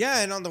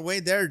 Yeah, and on the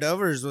way there,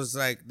 Dover's was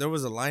like, there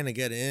was a line to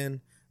get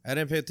in. I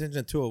didn't pay attention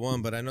to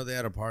 201, but I know they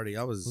had a party.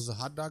 Was a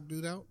hot dog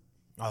dude out?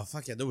 Oh,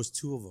 fuck yeah. There was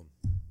 2 of them.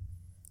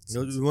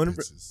 There was one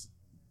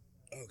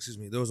excuse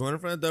me. There was one in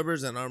front of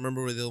Dubbers, and I don't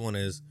remember where the other one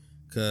is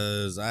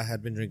because I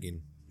had been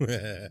drinking.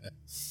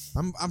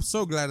 I'm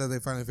so glad that they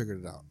finally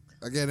figured it out.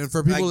 Again, and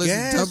for people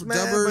listening,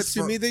 Dubbers.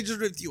 But to me, they just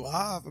ripped you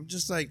off. I'm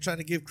just like trying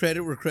to give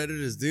credit where credit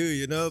is due,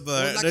 you know?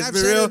 But like let's I've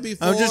be said real. It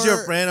before, I'm just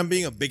your friend. I'm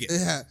being a bigot.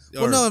 Yeah.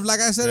 Well, no, like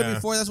I said it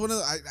before, that's one of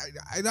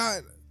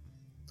the.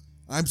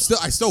 I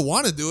still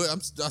want to do it.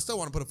 I still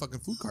want to put a fucking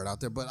food cart out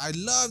there, but I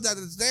love that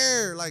it's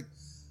there. Like,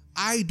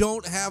 I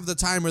don't have the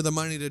time or the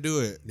money to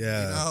do it.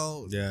 Yeah. You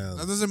know? Yeah.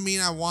 That doesn't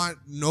mean I want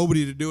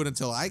nobody to do it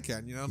until I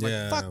can. You know?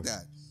 Like, fuck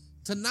that.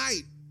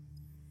 Tonight,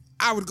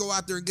 I would go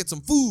out there and get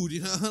some food,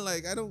 you know?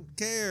 Like, I don't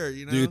care,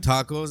 you know? Dude,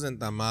 tacos and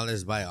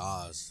tamales by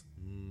Oz.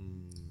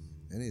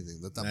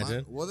 Anything. The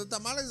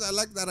tamales, I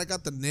like that I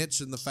got the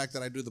niche and the fact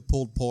that I do the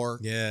pulled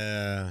pork.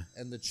 Yeah.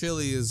 And the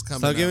chili is coming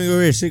Stop giving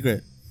away your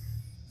secret.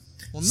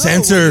 Well, no,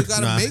 Censored.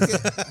 Well, you gotta make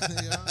it.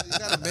 You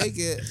gotta make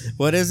it.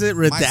 What is it?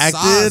 Redacted?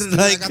 Sauce, dude,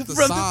 like from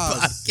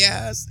sauce. The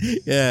podcast.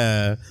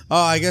 Yeah. Oh,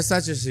 I guess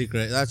that's your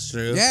secret. That's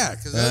true. Yeah,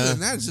 because other than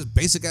that, it's just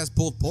basic ass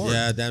pulled pork.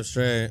 Yeah, damn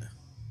straight.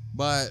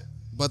 But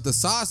the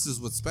sauce is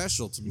what's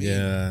special to me.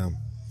 Yeah.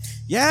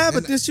 Yeah,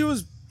 but this shit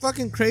was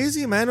fucking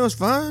crazy, man. It was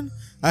fun.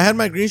 I had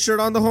my green shirt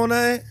on the whole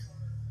night.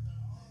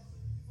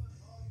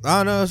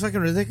 Oh no, it's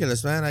fucking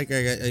ridiculous, man.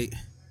 Everybody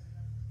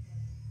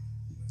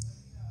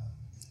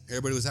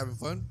was having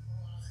fun.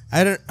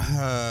 I don't.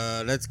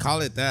 Let's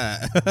call it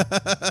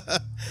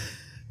that.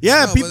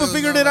 Yeah, no, people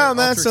figured it out,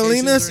 man.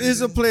 Salinas is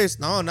a place.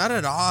 No, not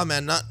at all,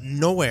 man. Not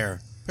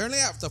nowhere. Apparently,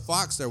 after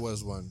Fox, there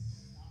was one.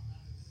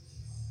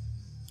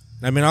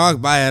 I mean, I'll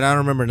walk by it. I don't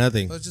remember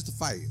nothing. It was just a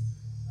fight.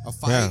 A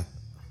fight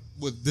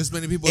with this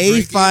many people.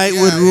 A fight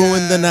would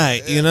ruin the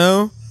night, you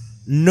know.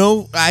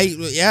 No,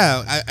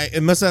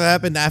 it must have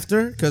happened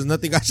after because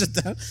nothing got shut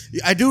down.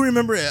 I do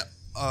remember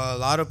a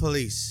lot of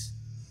police,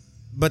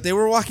 but they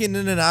were walking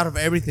in and out of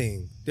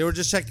everything. They were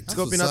just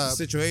scoping out the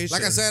situation.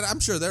 Like I said,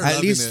 I'm sure they're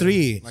at least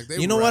 3. Like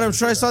you know what? I'm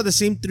sure I saw the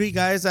same 3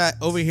 guys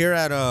over here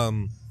at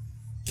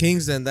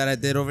Kingston that I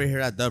did over here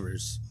at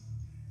Dubbers.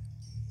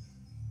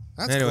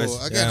 That's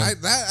cool. Again,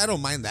 I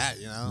don't mind that.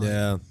 You know.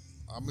 Yeah.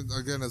 I mean,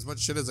 again, as much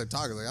shit as I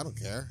talk, like I don't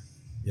care.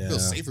 Yeah. I feel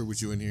safer with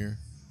you in here.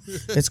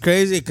 It's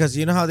crazy because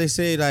you know how they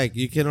say like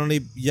you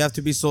have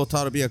to be so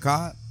tall to be a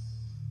cop.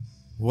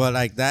 Well,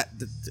 like that,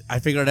 I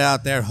figured it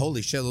out there.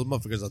 Holy shit, those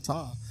motherfuckers are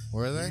tall.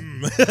 Were they?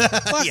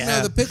 Fuck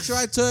no. The picture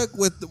I took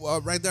with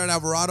right there at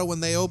Alvarado when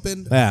they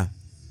opened. Yeah.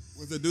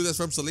 With the dude that's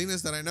from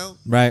Salinas that I know.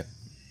 Right.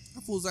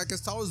 That fool's like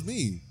as tall as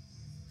me.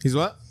 He's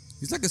what?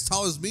 He's like as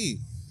tall as me.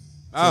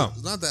 Oh. So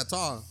he's not that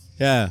tall.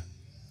 Yeah.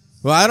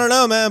 Well, I don't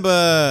know, man,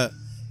 but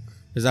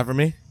is that for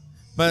me?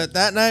 But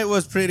that night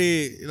was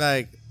pretty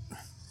like.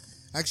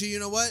 Actually, you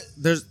know what?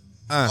 There's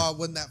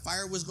when that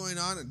fire was going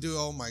on, dude.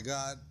 Oh my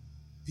god,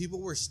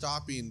 people were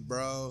stopping,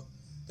 bro.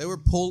 They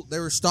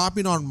were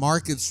stopping on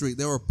Market Street.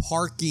 They were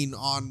parking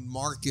on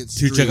Market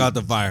Street to check out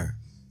the fire.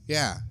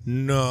 Yeah.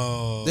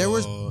 No. There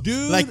was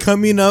dude like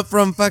coming up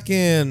from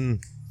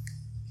fucking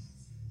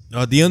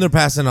the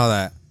underpass and all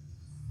that.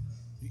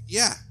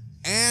 Yeah,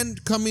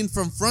 and coming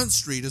from Front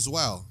Street as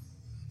well.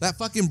 That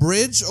fucking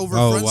bridge over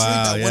Front Street,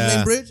 that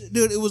one-lane bridge,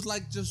 dude. It was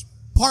like just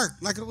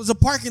parked, like it was a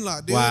parking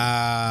lot, dude.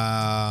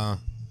 Wow.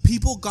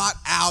 People got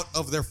out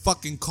of their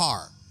fucking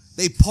car.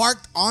 They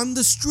parked on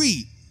the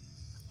street.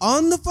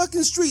 On the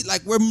fucking street,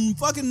 like where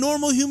fucking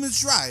normal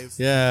humans drive.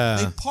 Yeah.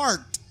 They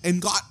parked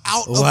and got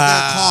out of their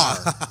car.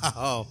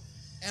 Oh.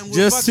 And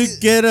just to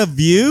get a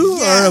view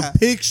or a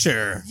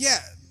picture?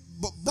 Yeah.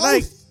 But both.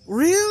 Like,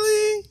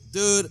 really?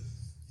 Dude,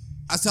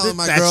 I was telling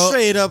my that's girl.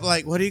 Straight up,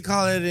 like, what do you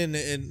call it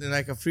in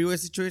like a freeway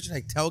situation?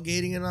 Like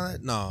tailgating and all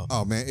that? No.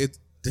 Oh, man.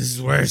 This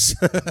is worse.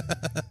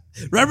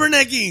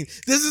 Rubbernecking.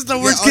 This is the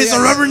worst case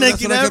of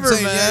rubbernecking ever,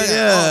 man.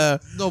 Yeah.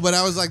 Oh, no, but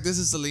I was like, this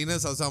is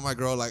Salinas. I was telling my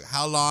girl, like,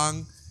 how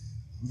long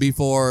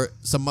before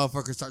some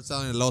motherfuckers start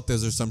selling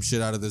elotes or some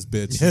shit out of this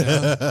bitch? You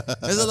know?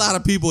 There's a lot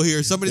of people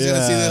here. Somebody's going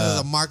to see this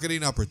as a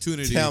marketing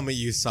opportunity. Tell me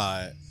you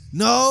saw it.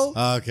 No.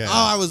 Okay. Oh,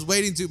 I was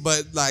waiting to,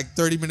 but like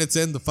 30 minutes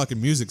in, the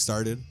fucking music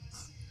started.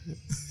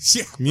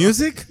 Shit.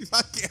 Music?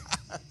 Fuck yeah.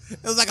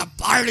 It was like a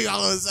party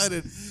all of a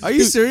sudden. Are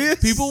you serious?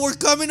 People were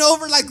coming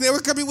over like they were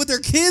coming with their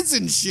kids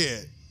and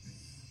shit.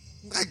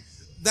 Like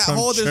that From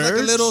whole, church? there's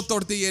like a little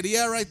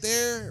tortilleria right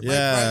there.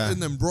 Yeah. Right in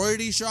the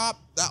embroidery shop.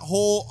 That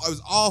whole, it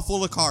was all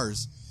full of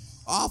cars.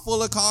 All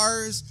full of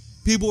cars.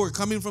 People were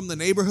coming from the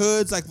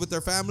neighborhoods like with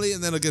their family.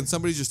 And then again,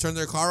 somebody just turned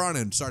their car on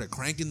and started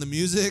cranking the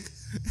music.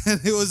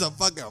 And it was a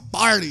fucking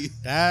party.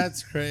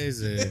 That's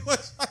crazy. It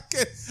was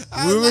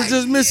fucking, we were like,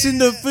 just missing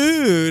the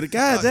food.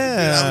 God damn.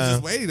 Dude, I was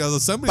just waiting. I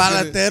was like,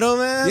 Paletero,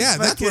 man? Yeah,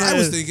 that's what I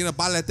was thinking. A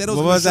paletero.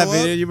 What was that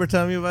video you were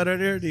telling me about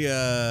earlier?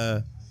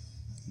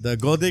 The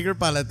Gold Digger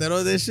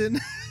Paletero edition?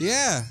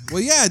 Yeah.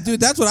 Well, yeah, dude,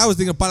 that's what I was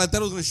thinking.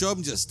 Paletero's going to show up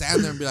and just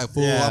stand there and be like,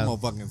 fool, I'm going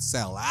to fucking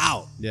sell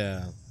out.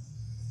 Yeah.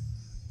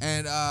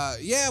 And,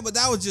 but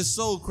that was just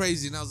so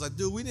crazy. And I was like,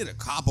 dude, we need a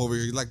cop over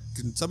here. Like,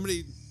 can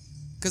somebody...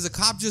 Because a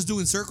cop just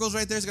doing circles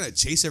right there is going to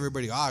chase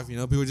everybody off, you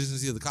know? People just going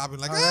to see the cop and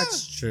like,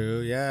 that's true,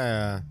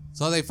 yeah.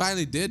 So they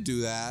finally did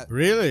do that.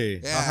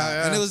 Really?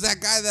 Yeah. And it was that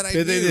guy that I knew.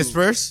 Did they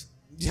disperse?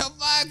 Yeah,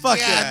 fuck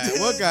yeah.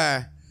 Dude. What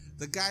guy?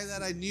 The guy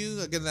that I knew,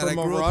 again, that From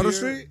I grew Alvarado up here.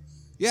 Street?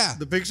 Yeah.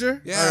 The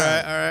picture?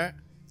 Yeah. All right.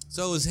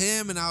 So it was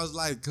him, and I was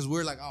like, because we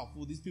were like, oh,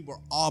 fool, these people are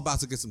all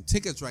about to get some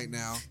tickets right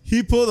now.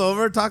 He pulled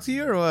over, talked to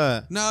you, or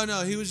what?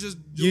 No, he was just.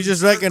 You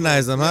just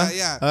recognized him, huh?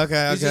 Yeah.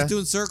 Okay. He's just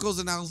doing circles,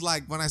 and I was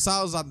like, when I saw it,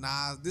 I was like,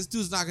 nah, this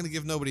dude's not gonna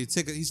give nobody a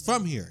ticket. He's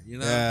from here, you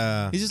know.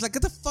 Yeah. He's just like,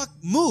 get the fuck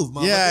move,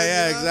 motherfucker.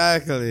 Yeah, you know?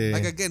 exactly.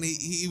 Like again,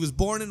 he was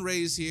born and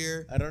raised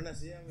here. I don't know.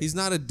 He's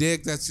not a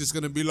dick that's just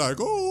gonna be like,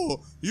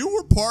 oh, you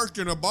were parked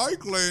in a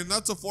bike lane.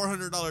 That's a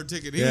 $400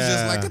 ticket. He was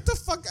just like, get the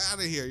fuck out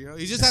of here, you know.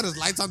 He just had his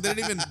lights on.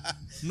 Didn't even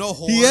no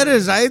horn. He had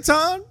his lights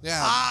on.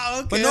 Yeah. Ah,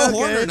 okay. But no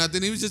horn or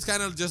nothing. He was just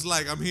kind of just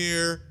like, I'm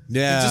here.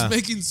 Yeah. And just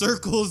making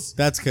circles.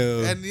 That's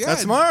cool. And yeah,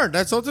 that's smart.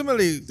 That's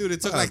ultimately. Dude,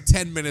 it took like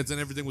 10 minutes and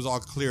everything was all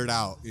cleared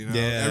out. You know,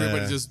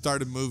 everybody just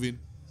started moving.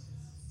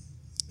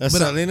 A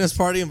Salinas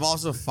party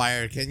involves a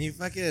fire. Can you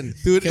fucking...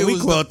 Dude, can it we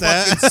was quote the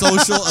that? fucking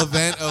social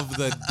event of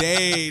the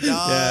day,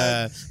 dog.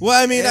 Yeah.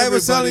 Well, I mean, I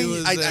was telling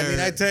you... I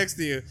texted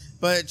you.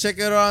 But check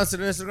it out on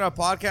Salinas Underground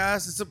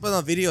podcast. It's up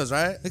on the videos,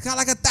 right? It got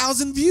like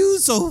 1,000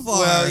 views so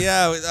far. Well,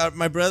 yeah.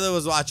 My brother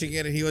was watching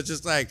it, and he was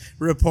just like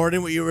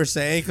reporting what you were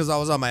saying because I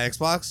was on my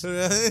Xbox.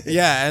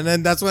 Yeah, and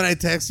then that's when I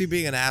text you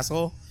being an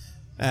asshole.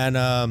 And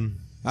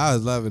I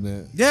was loving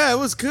it. Yeah, it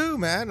was cool,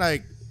 man.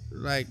 Like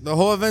the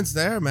whole event's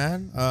there,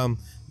 man.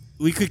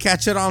 We could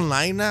catch it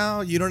online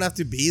now. You don't have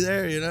to be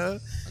there, you know.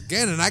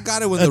 Again, and I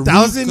got it when the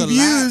 1,000 roof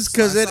views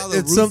because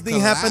it's something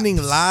collapse. happening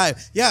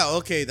live. Yeah,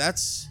 okay,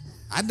 that's.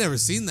 I'd never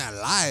seen that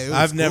live.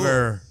 I've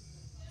never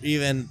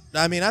even.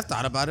 I mean, I've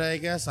thought about it. I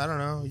guess I don't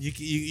know.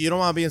 You don't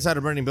want to be inside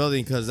a burning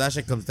building because that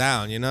shit comes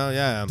down. You know,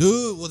 yeah.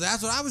 Dude, well,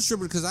 that's what I was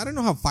tripping because I didn't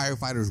know how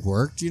firefighters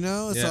worked. You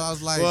know, so I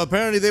was like, well,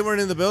 apparently they weren't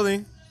in the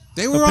building.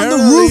 They were on the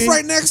roof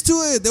right next to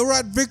it. They were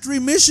at Victory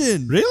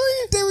Mission.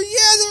 Really? They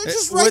were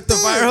just right with there.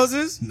 The fire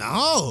hoses?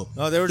 No.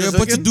 Oh, they were just a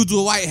bunch of dudes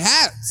with white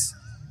hats.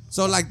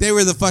 So like they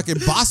were the fucking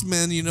boss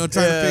men, you know,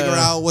 trying to figure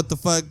out what the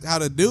fuck how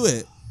to do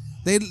it.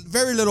 They had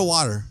very little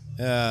water.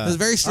 Yeah. It was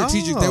very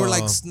strategic. They were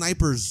like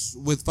snipers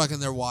with fucking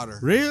their water.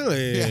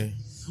 Really? Yeah.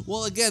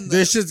 Well, again,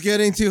 this shit's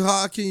getting too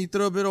hot. Can you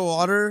throw a bit of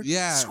water?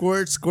 Yeah.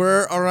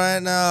 Squirt. All right,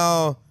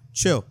 now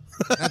chill.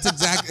 That's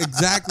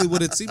exactly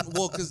what it seemed.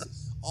 Well, because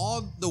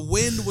all the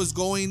wind was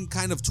going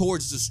kind of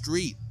towards the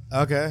street.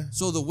 Okay.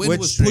 So the wind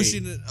was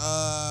pushing it.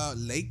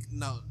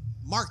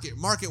 Market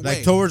way.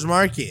 Like towards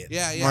Market.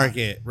 Yeah.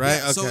 Market, right?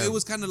 Yeah, okay. So it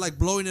was kind of like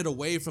blowing it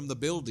away from the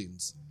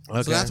buildings.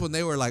 Okay. So that's when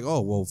they were like,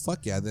 oh, well,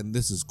 fuck yeah, then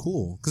this is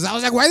cool. Because I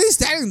was like, why are they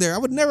standing there? I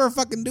would never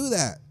fucking do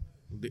that.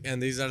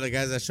 And these are the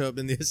guys that show up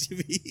in the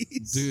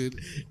SUVs. Dude.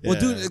 Well,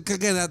 dude,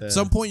 again, at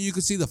some point you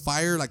could see the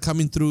fire like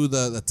coming through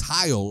the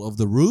tile of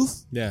the roof.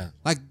 Yeah.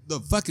 Like the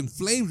fucking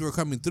flames were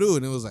coming through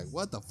and it was like,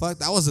 what the fuck?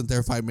 That wasn't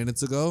there 5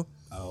 minutes ago.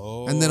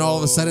 Oh. And then all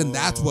of a sudden,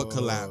 that's what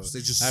collapsed. They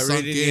just I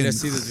sunk really need to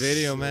see this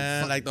video,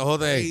 man. Like the whole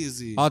thing.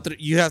 Crazy.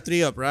 You have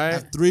 3 up, right? I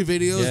have 3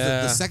 videos.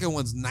 Yeah. The second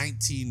one's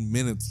 19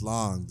 minutes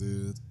long,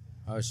 dude.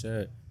 Oh,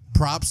 shit.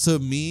 Props to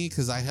me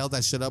because I held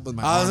that shit up with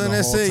my arm. I was going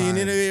to say, you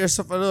need to get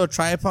yourself a little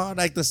tripod,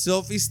 like the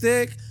selfie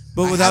stick,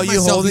 but without you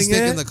holding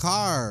it. In the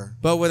car.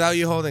 But without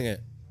you holding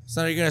it.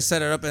 So now you're going to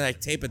set it up and like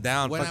tape it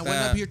down. When I went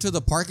up here to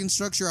the parking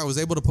structure, I was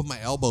able to put my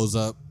elbows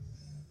up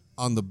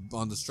on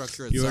the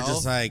structure itself. You were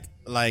just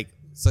like.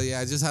 So yeah,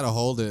 I just had to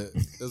hold it.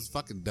 It was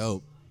fucking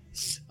dope.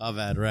 Oh,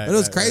 bad, right. It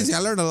was crazy. Right.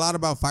 I learned a lot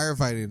about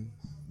firefighting.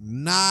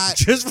 Not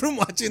just from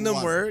watching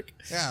them work.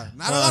 Yeah,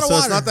 not a lot of so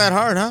water. It's not that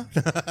hard, huh?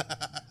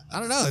 I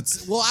don't know.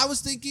 I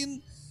was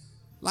thinking,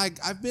 like,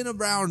 I've been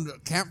around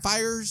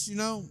campfires, you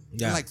know,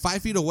 like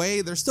 5 feet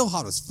away. They're still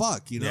hot as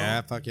fuck, you know.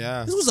 Yeah, fuck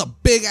yeah. This was a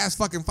big ass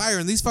fucking fire,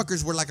 and these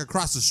fuckers were like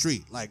across the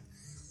street. Like,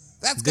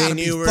 that's gotta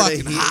be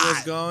fucking the heat hot.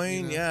 Was going,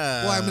 you know?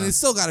 Yeah. Well, I mean, it's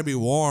still gotta be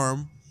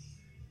warm.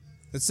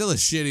 It's still a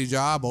shitty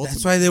job. Ultimately.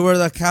 That's why they wear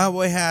the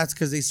cowboy hats,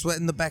 because they sweat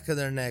in the back of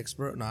their necks,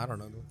 bro. No, I don't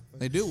know.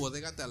 They do. Well,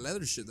 they got that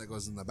leather shit that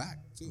goes in the back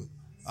too.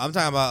 I'm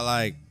talking about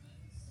like,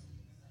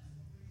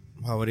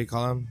 what do you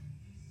call them?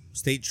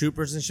 State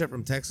troopers and shit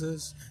from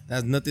Texas. That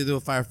has nothing to do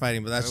with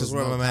firefighting, but that's just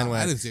where my man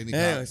went. I didn't see any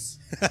cops.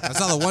 I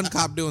saw the one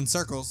cop doing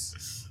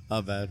circles.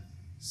 Oh, bad.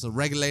 So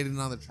regulating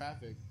on the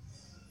traffic.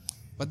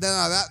 But then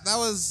that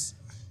was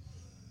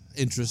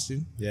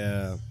interesting.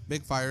 Yeah.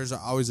 Big fires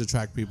always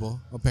attract people,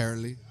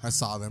 apparently. I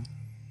saw them.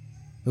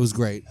 It was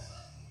great.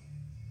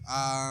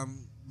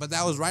 But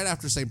that was right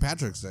after St.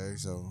 Patrick's Day,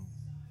 so.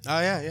 Oh,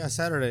 yeah,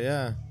 Saturday,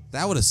 yeah.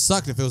 That would have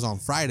sucked if it was on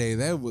Friday.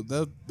 They would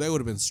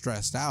have been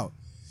stressed out.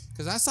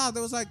 Because I saw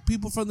there was like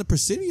people from the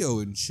Presidio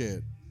and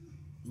shit.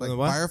 Like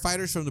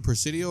firefighters from the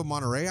Presidio of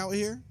Monterey out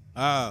here.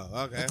 Oh,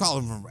 okay. They call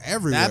them from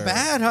everywhere. That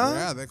bad, huh?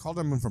 Yeah, they called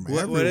them from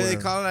everywhere. What do they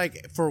call it?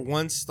 Like, for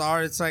one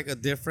star, it's like a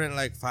different,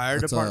 like, fire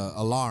department?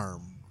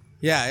 Alarm.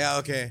 Yeah,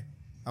 okay.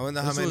 I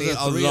wonder how many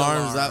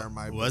alarms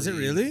that... Was it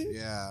really?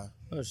 Yeah.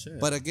 Oh, shit.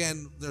 But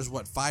again, there's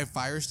 5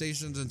 fire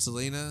stations in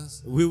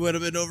Salinas? We would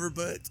have been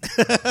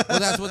overbooked. Well,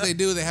 that's what they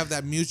do. They have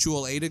that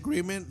mutual aid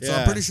agreement. Yeah. So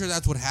I'm pretty sure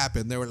that's what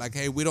happened. They were like,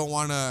 hey, we don't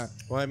want to...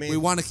 Well, I mean... We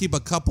want to keep a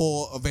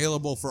couple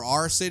available for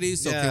our city,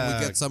 so can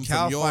we get some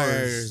from yours? Cal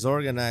Fire's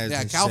organized.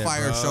 Yeah, Cal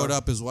Fire showed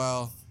up as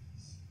well.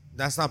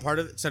 That's not part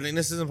of it?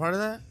 Salinas isn't part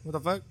of that? What the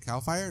fuck? Cal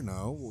Fire?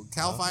 No.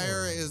 Cal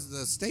Fire is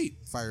the state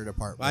fire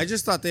department. Well, I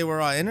just thought they were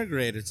all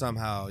integrated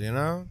somehow, you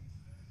know?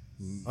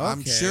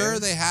 I'm sure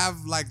they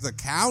have, like, the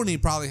county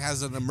probably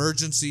has an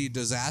emergency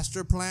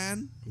disaster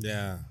plan.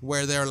 Yeah.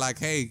 Where they're like,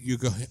 hey, you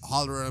go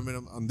holler at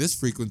them on this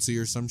frequency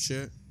or some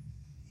shit.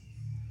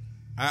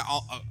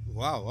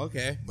 Wow,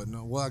 okay. But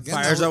no, well, again,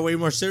 fires are way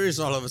more serious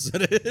all of a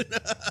sudden.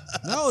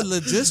 No,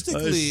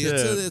 logistically,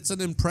 it's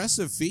an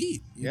impressive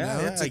feat. You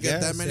know, to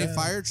get that many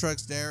fire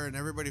trucks there and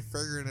everybody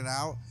figuring it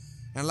out.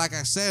 And like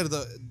I said,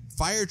 the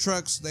fire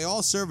trucks, they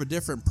all serve a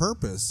different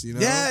purpose, you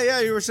know?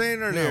 Yeah, you were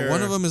saying earlier. Yeah,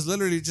 one of them is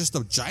literally just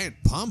a giant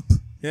pump.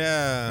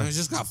 Yeah. And it's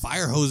just got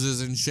fire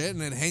hoses and shit,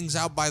 and it hangs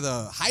out by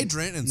the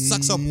hydrant and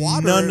sucks up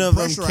water. None of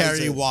them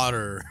carry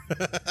water.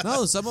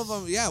 No, some of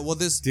them, yeah. Well,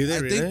 this Do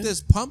they really? think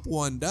this pump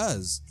one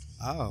does.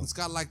 Oh. It's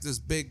got like this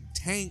big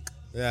tank.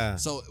 Yeah.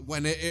 So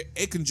when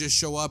it can just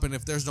show up, and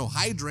if there's no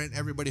hydrant,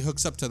 everybody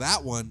hooks up to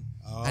that one,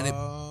 and it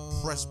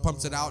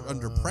pumps it out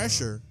under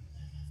pressure.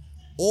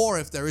 Or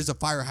if there is a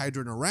fire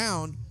hydrant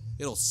around,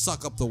 it'll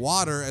suck up the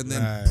water and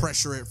then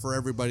pressure it for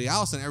everybody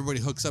else, and everybody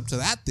hooks up to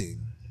that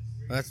thing.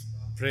 That's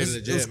pretty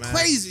legit, it was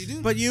crazy,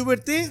 dude. But you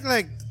would think,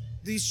 like,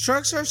 these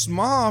trucks are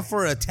small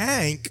for a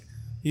tank.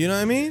 You know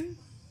what I mean?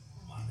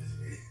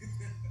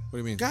 What do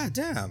you mean? God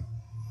damn.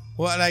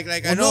 Well,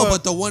 like I know,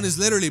 but the one is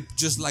literally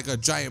just like a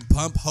giant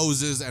pump,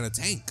 hoses, and a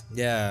tank.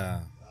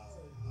 Yeah.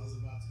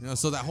 You know,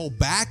 so that whole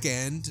back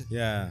end.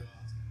 Yeah.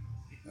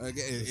 It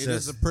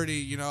is a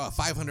pretty, a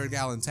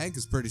 500-gallon tank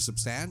is pretty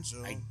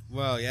substantial.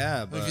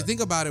 Yeah. But if you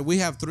think about it, we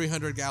have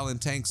 300-gallon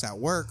tanks at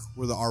work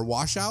with our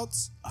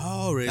washouts.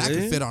 Oh, really? That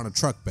could fit on a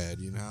truck bed,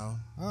 you know?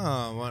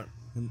 Oh, what?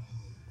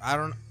 I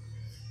don't.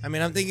 I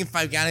mean, I'm thinking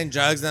 5-gallon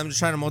jugs, and I'm just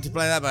trying to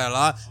multiply that by a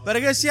lot. But I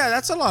guess,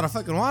 that's a lot of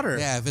fucking water.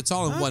 Yeah, if it's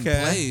all in one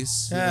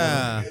place.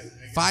 Yeah.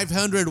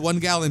 500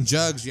 1-gallon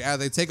jugs,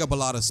 they take up a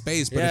lot of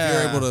space. But if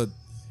you're able to,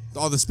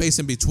 all the space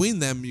in between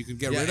them, you can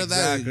get rid of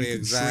that. You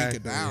can shrink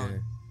it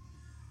down.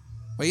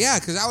 But yeah,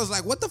 because I was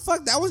like, what the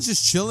fuck? That was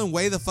just chilling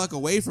way the fuck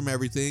away from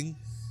everything.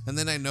 And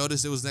then I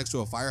noticed it was next to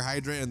a fire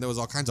hydrant, and there was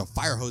all kinds of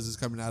fire hoses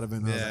coming out of it.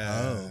 And I was like,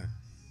 oh.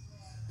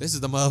 This is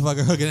the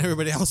motherfucker hooking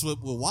everybody else with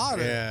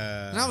water.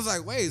 Yeah. And I was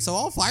like, wait, so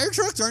all fire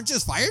trucks aren't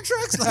just fire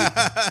trucks? Like,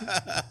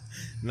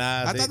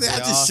 nah, I thought they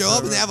had to show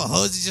up and they have a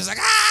hose. It's just like,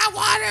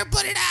 water,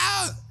 put it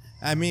out.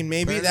 I mean,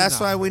 maybe that's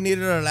why we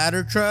needed a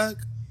ladder truck.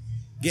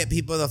 Get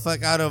people the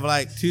fuck out of,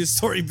 like,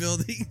 2-story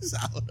buildings.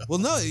 Well,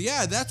 no,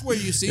 that's where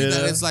you see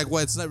that it's like,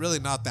 it's not really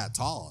not that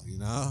tall, you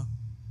know?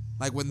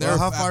 Like when they're...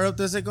 how far up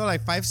does it go?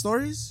 Like 5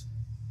 stories?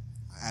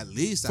 At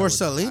least. For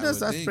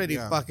Salinas, that's pretty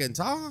fucking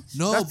tall.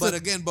 No, but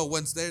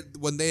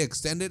when they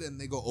extend it and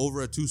they go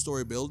over a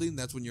 2-story building,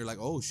 that's when you're like,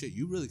 oh shit,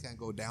 you really can't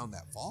go down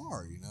that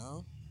far, you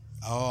know?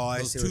 Oh,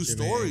 I see. Those 2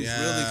 stories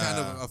really kind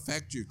of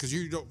affect you because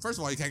first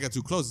of all, you can't get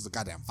too close. It's a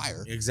goddamn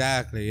fire.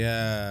 Exactly.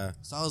 Yeah.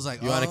 So I was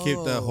like, you want to keep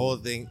the whole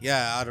thing,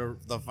 out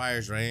of the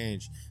fire's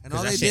range. And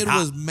all they did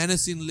was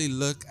menacingly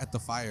look at the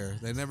fire.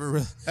 They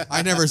never.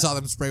 I never saw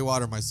them spray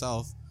water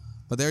myself.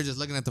 But they were just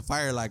looking at the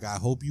fire like, I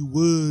hope you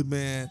would,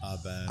 man.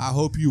 I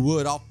hope you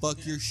would. I'll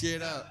fuck your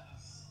shit up.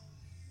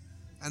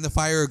 And the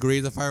fire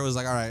agreed. The fire was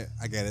like, all right,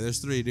 I get it. There's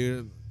 3,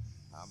 dude.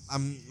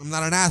 I'm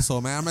not an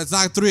asshole, man. It's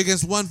not 3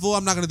 against 1, fool.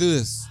 I'm not going to do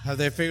this. Have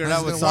they figured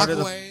out what started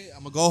the...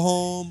 I'm going to go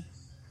home.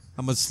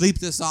 I'm going to sleep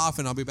this off,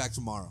 and I'll be back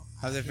tomorrow.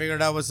 Have they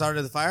figured out what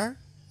started the fire?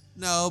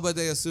 No, but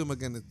they assume,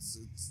 again, it's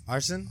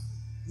arson?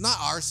 Not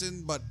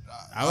arson, but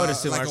I would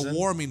assume like arson. A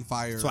warming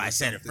fire. That's why I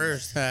said it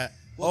first.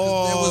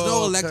 Well, there was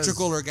no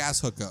electrical or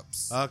gas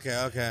hookups.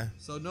 Okay.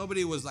 So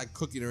nobody was like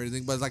cooking or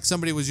anything, but like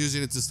somebody was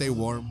using it to stay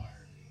warm.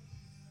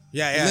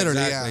 Yeah,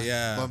 literally, exactly,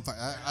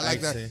 I like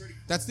that.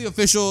 That's the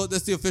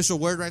official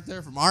word right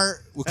there from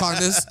Art. We're calling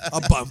this a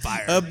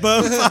bonfire. A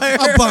bonfire.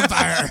 A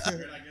bonfire.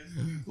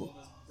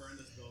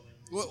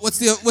 What's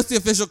the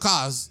official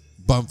cause?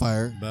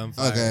 Bonfire.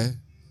 Okay.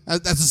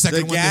 That's the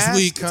second one this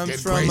week.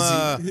 Comes from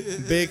a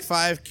Big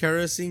 5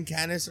 kerosene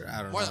canister.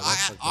 I don't know.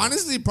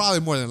 Honestly,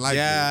 probably more than likely.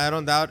 Yeah, I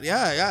don't doubt.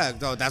 Yeah.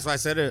 No, that's why I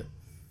said it.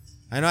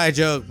 I know I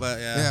joke, but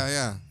yeah.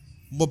 Yeah.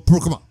 Well, bro,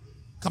 come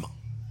on.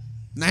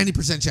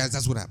 90% chance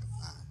that's what happened.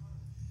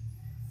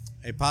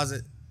 Hey, pause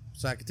it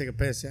so I can take a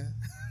piss, yeah?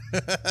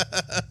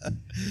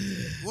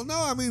 Well,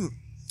 no, I mean,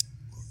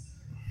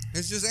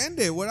 it's just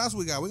ended. What else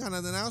we got? We got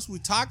nothing else. We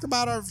talked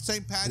about our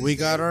St. Patty's Day. We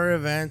got our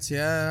events,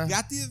 yeah.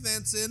 Got the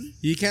events in.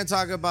 You can't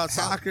talk about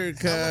soccer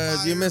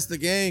because you missed the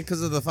game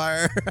because of the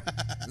fire.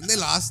 And they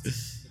lost.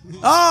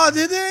 Oh,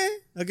 did they?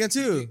 Against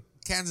who?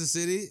 Kansas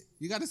City.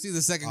 You got to see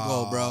the second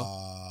goal,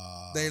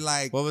 bro. They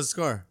like... What was the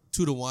score?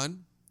 2-1.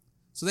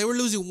 So they were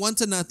losing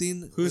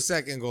 1-0. Whose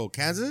second goal?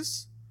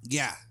 Kansas?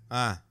 Yeah.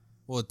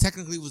 Well,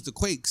 technically it was the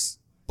Quakes,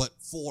 but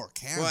for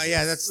Kansas. Well,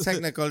 yeah, that's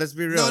technical. Let's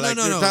be real. No. We're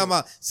talking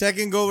about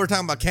second goal. We're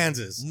talking about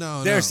Kansas.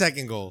 Their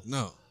second goal.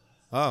 No.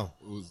 Oh.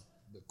 It was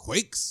the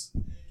Quakes.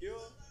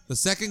 The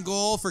second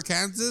goal for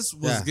Kansas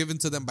was given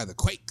to them by the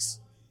Quakes.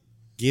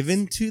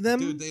 Given to them?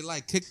 Dude, they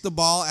like kicked the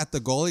ball at the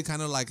goalie,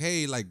 kind of like,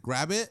 hey, like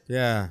grab it.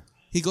 Yeah.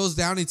 He goes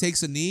down, he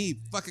takes a knee, he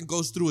fucking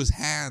goes through his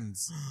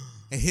hands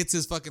and hits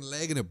his fucking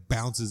leg and it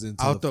bounces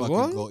into the fucking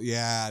goal.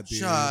 Yeah, dude.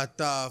 Shut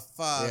the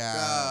fuck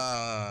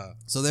up.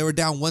 So they were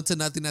down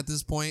 1-0 at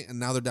this point, and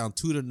now they're down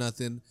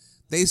 2-0.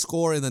 They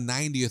score in the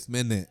 90th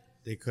minute.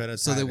 They could have.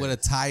 So they would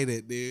have tied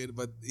it, dude.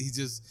 But he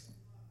just,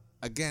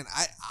 again,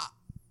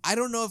 I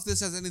don't know if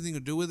this has anything to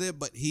do with it,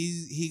 but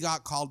he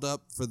got called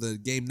up for the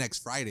game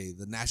next Friday,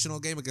 the national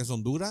game against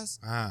Honduras.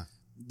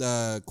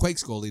 The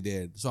Quakes goalie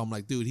did. So I'm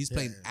like, dude, he's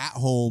playing at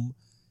home,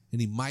 and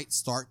he might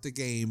start the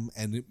game,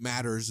 and it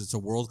matters. It's a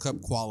World Cup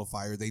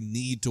qualifier. They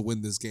need to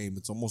win this game.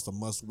 It's almost a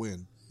must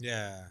win.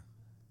 Yeah.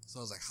 So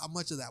I was like, how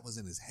much of that was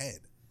in his head?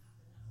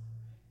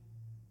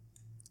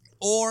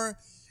 Or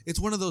it's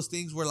one of those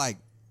things where, like,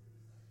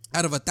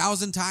 out of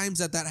 1,000 times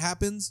that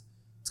happens,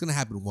 it's going to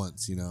happen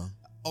once, you know?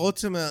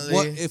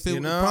 Ultimately, if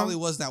it probably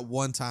was that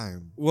one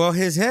time. Well,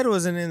 his head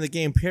wasn't in the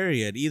game,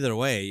 period, either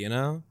way, you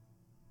know?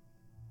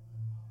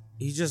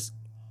 He just...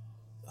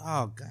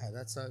 Oh, God,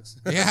 that sucks.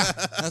 Yeah,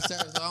 that's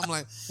terrible. So I'm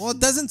like, well, it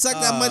doesn't suck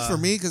that much for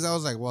me because I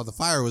was like, well, the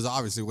fire was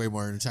obviously way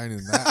more entertaining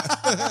than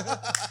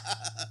that.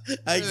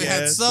 I guess.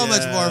 Had so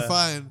much more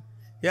fun.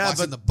 Yeah,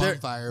 watching but the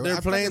bonfire.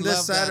 They're playing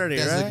this Saturday,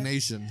 right?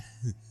 Designation.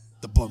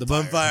 The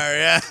bonfire,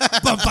 yeah.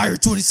 Bonfire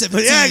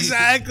 2017. Yeah,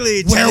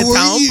 exactly. Where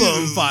were you?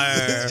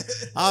 Bonfire.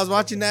 I was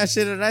watching that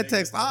shit and I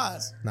text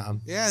Oz. Nah.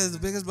 Yeah, it's the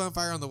biggest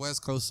bonfire on the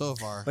West Coast so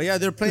far. But yeah,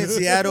 they're playing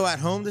Seattle at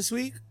home this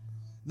week?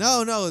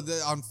 No.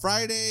 On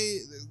Friday,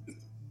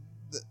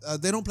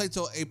 they don't play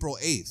till April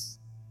 8th.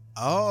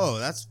 Oh,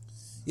 that's...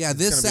 Yeah,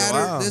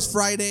 this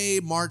Friday,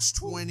 March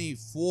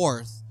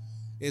 24th,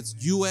 it's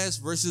U.S.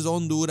 versus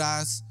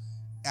Honduras.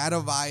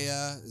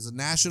 Adavaya is a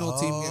national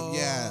team game.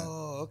 Yeah.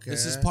 Okay.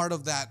 This is part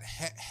of that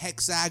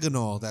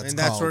hexagonal. That's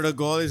where the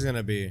goalie's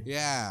gonna be.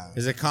 Yeah.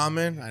 Is it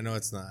Common? I know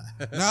it's not.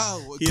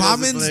 No,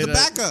 Common's the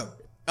backup.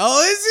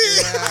 Oh, is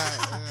he?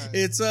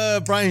 Yeah. It's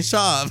Brian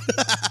Schaub.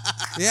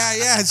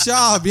 yeah, it's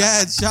Schaub.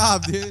 Yeah, it's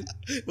Schaub, dude.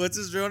 What's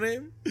his real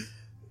name?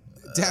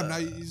 Damn, now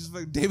you just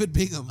like David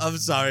Bingham. I'm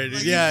sorry, dude.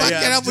 Like,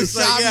 yeah. Up with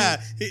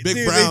Schaub. Big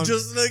dude, Brown.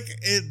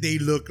 They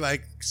look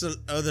like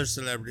other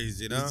celebrities,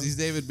 you know. He's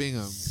David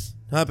Bingham.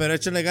 No, pero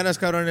échenle ganas,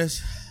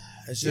 cabrones.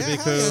 It should be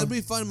cool. Yeah, it'll be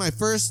fun. My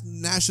first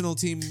national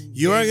team.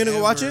 You aren't gonna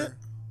go watch it?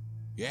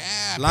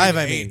 Yeah, live.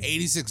 I mean,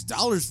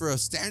 $86 for a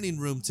standing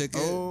room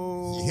ticket.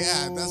 Oh,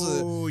 yeah, that's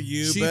a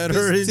you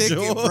better enjoy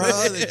ticket, bro.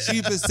 The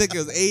cheapest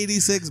ticket was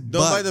 $86.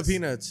 Don't buy the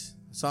peanuts.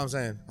 That's all I'm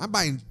saying. I'm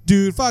buying,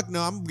 dude. Fuck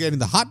no. I'm getting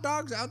the hot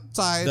dogs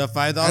outside, the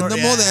 $5 and the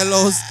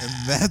Modelos, and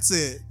that's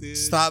it, dude.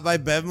 Stop by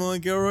Bevmo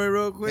and Gilroy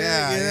real quick.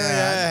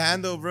 Yeah.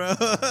 Handle, bro.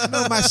 I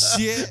know my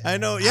shit. I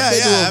know.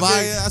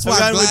 That's why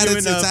I'm glad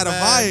it's at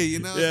Avaya. You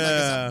know,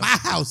 yeah. it's like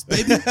it's at my house,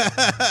 baby.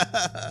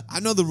 I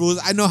know the rules.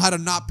 I know how to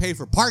not pay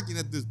for parking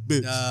at this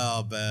bitch.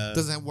 Oh, man.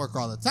 Doesn't work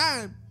all the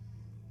time.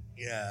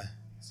 Yeah.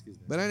 Excuse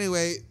me. But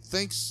anyway,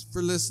 thanks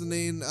for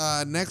listening.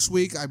 Next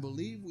week, I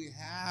believe we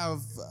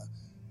have.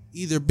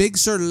 Either Big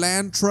Sur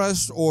Land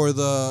Trust or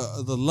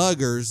the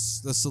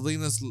Luggers, the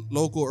Salinas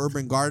local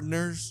urban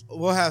gardeners.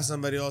 We'll have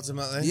somebody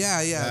ultimately.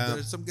 Yeah.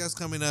 There's some guests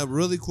coming up.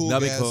 Really cool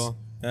That'll guests. be cool.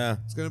 Yeah.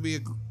 It's going to be a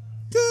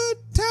good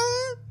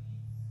time.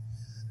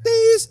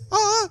 These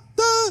are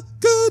the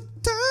good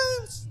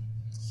times.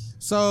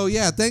 So,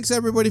 yeah, thanks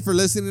everybody for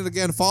listening.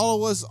 Again,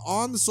 follow us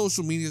on the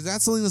social medias.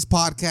 That's Salinas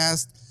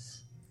Podcast.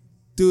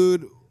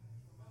 Dude,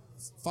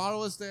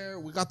 follow us there.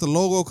 We got the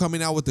logo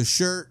coming out with the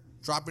shirt.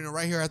 Dropping it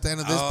right here at the end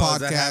of this podcast. Is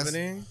that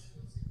happening?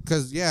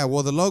 Because,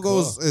 the logo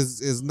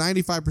is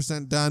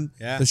 95% done.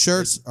 Yeah. The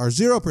shirts are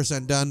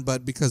 0% done,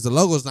 but because the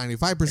logo is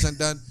 95%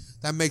 done,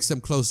 that makes them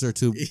closer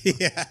to...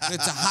 Yeah.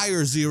 It's a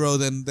higher 0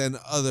 than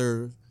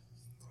other...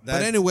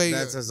 But anyway...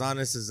 That's as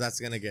honest as that's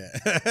going to get.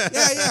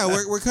 yeah.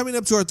 We're coming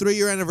up to our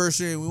 3-year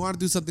anniversary, and we want to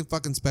do something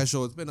fucking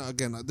special. It's been,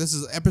 again, this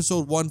is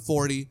episode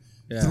 140.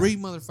 Yeah. 3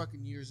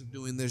 motherfucking years of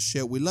doing this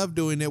shit. We love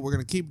doing it. We're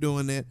going to keep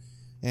doing it.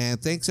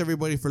 And thanks,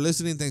 everybody, for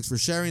listening. Thanks for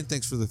sharing.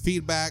 Thanks for the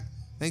feedback.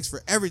 Thanks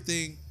for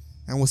everything.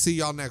 And we'll see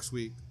y'all next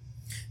week.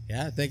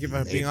 Yeah, thank you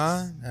for being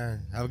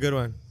on. Have a good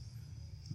one.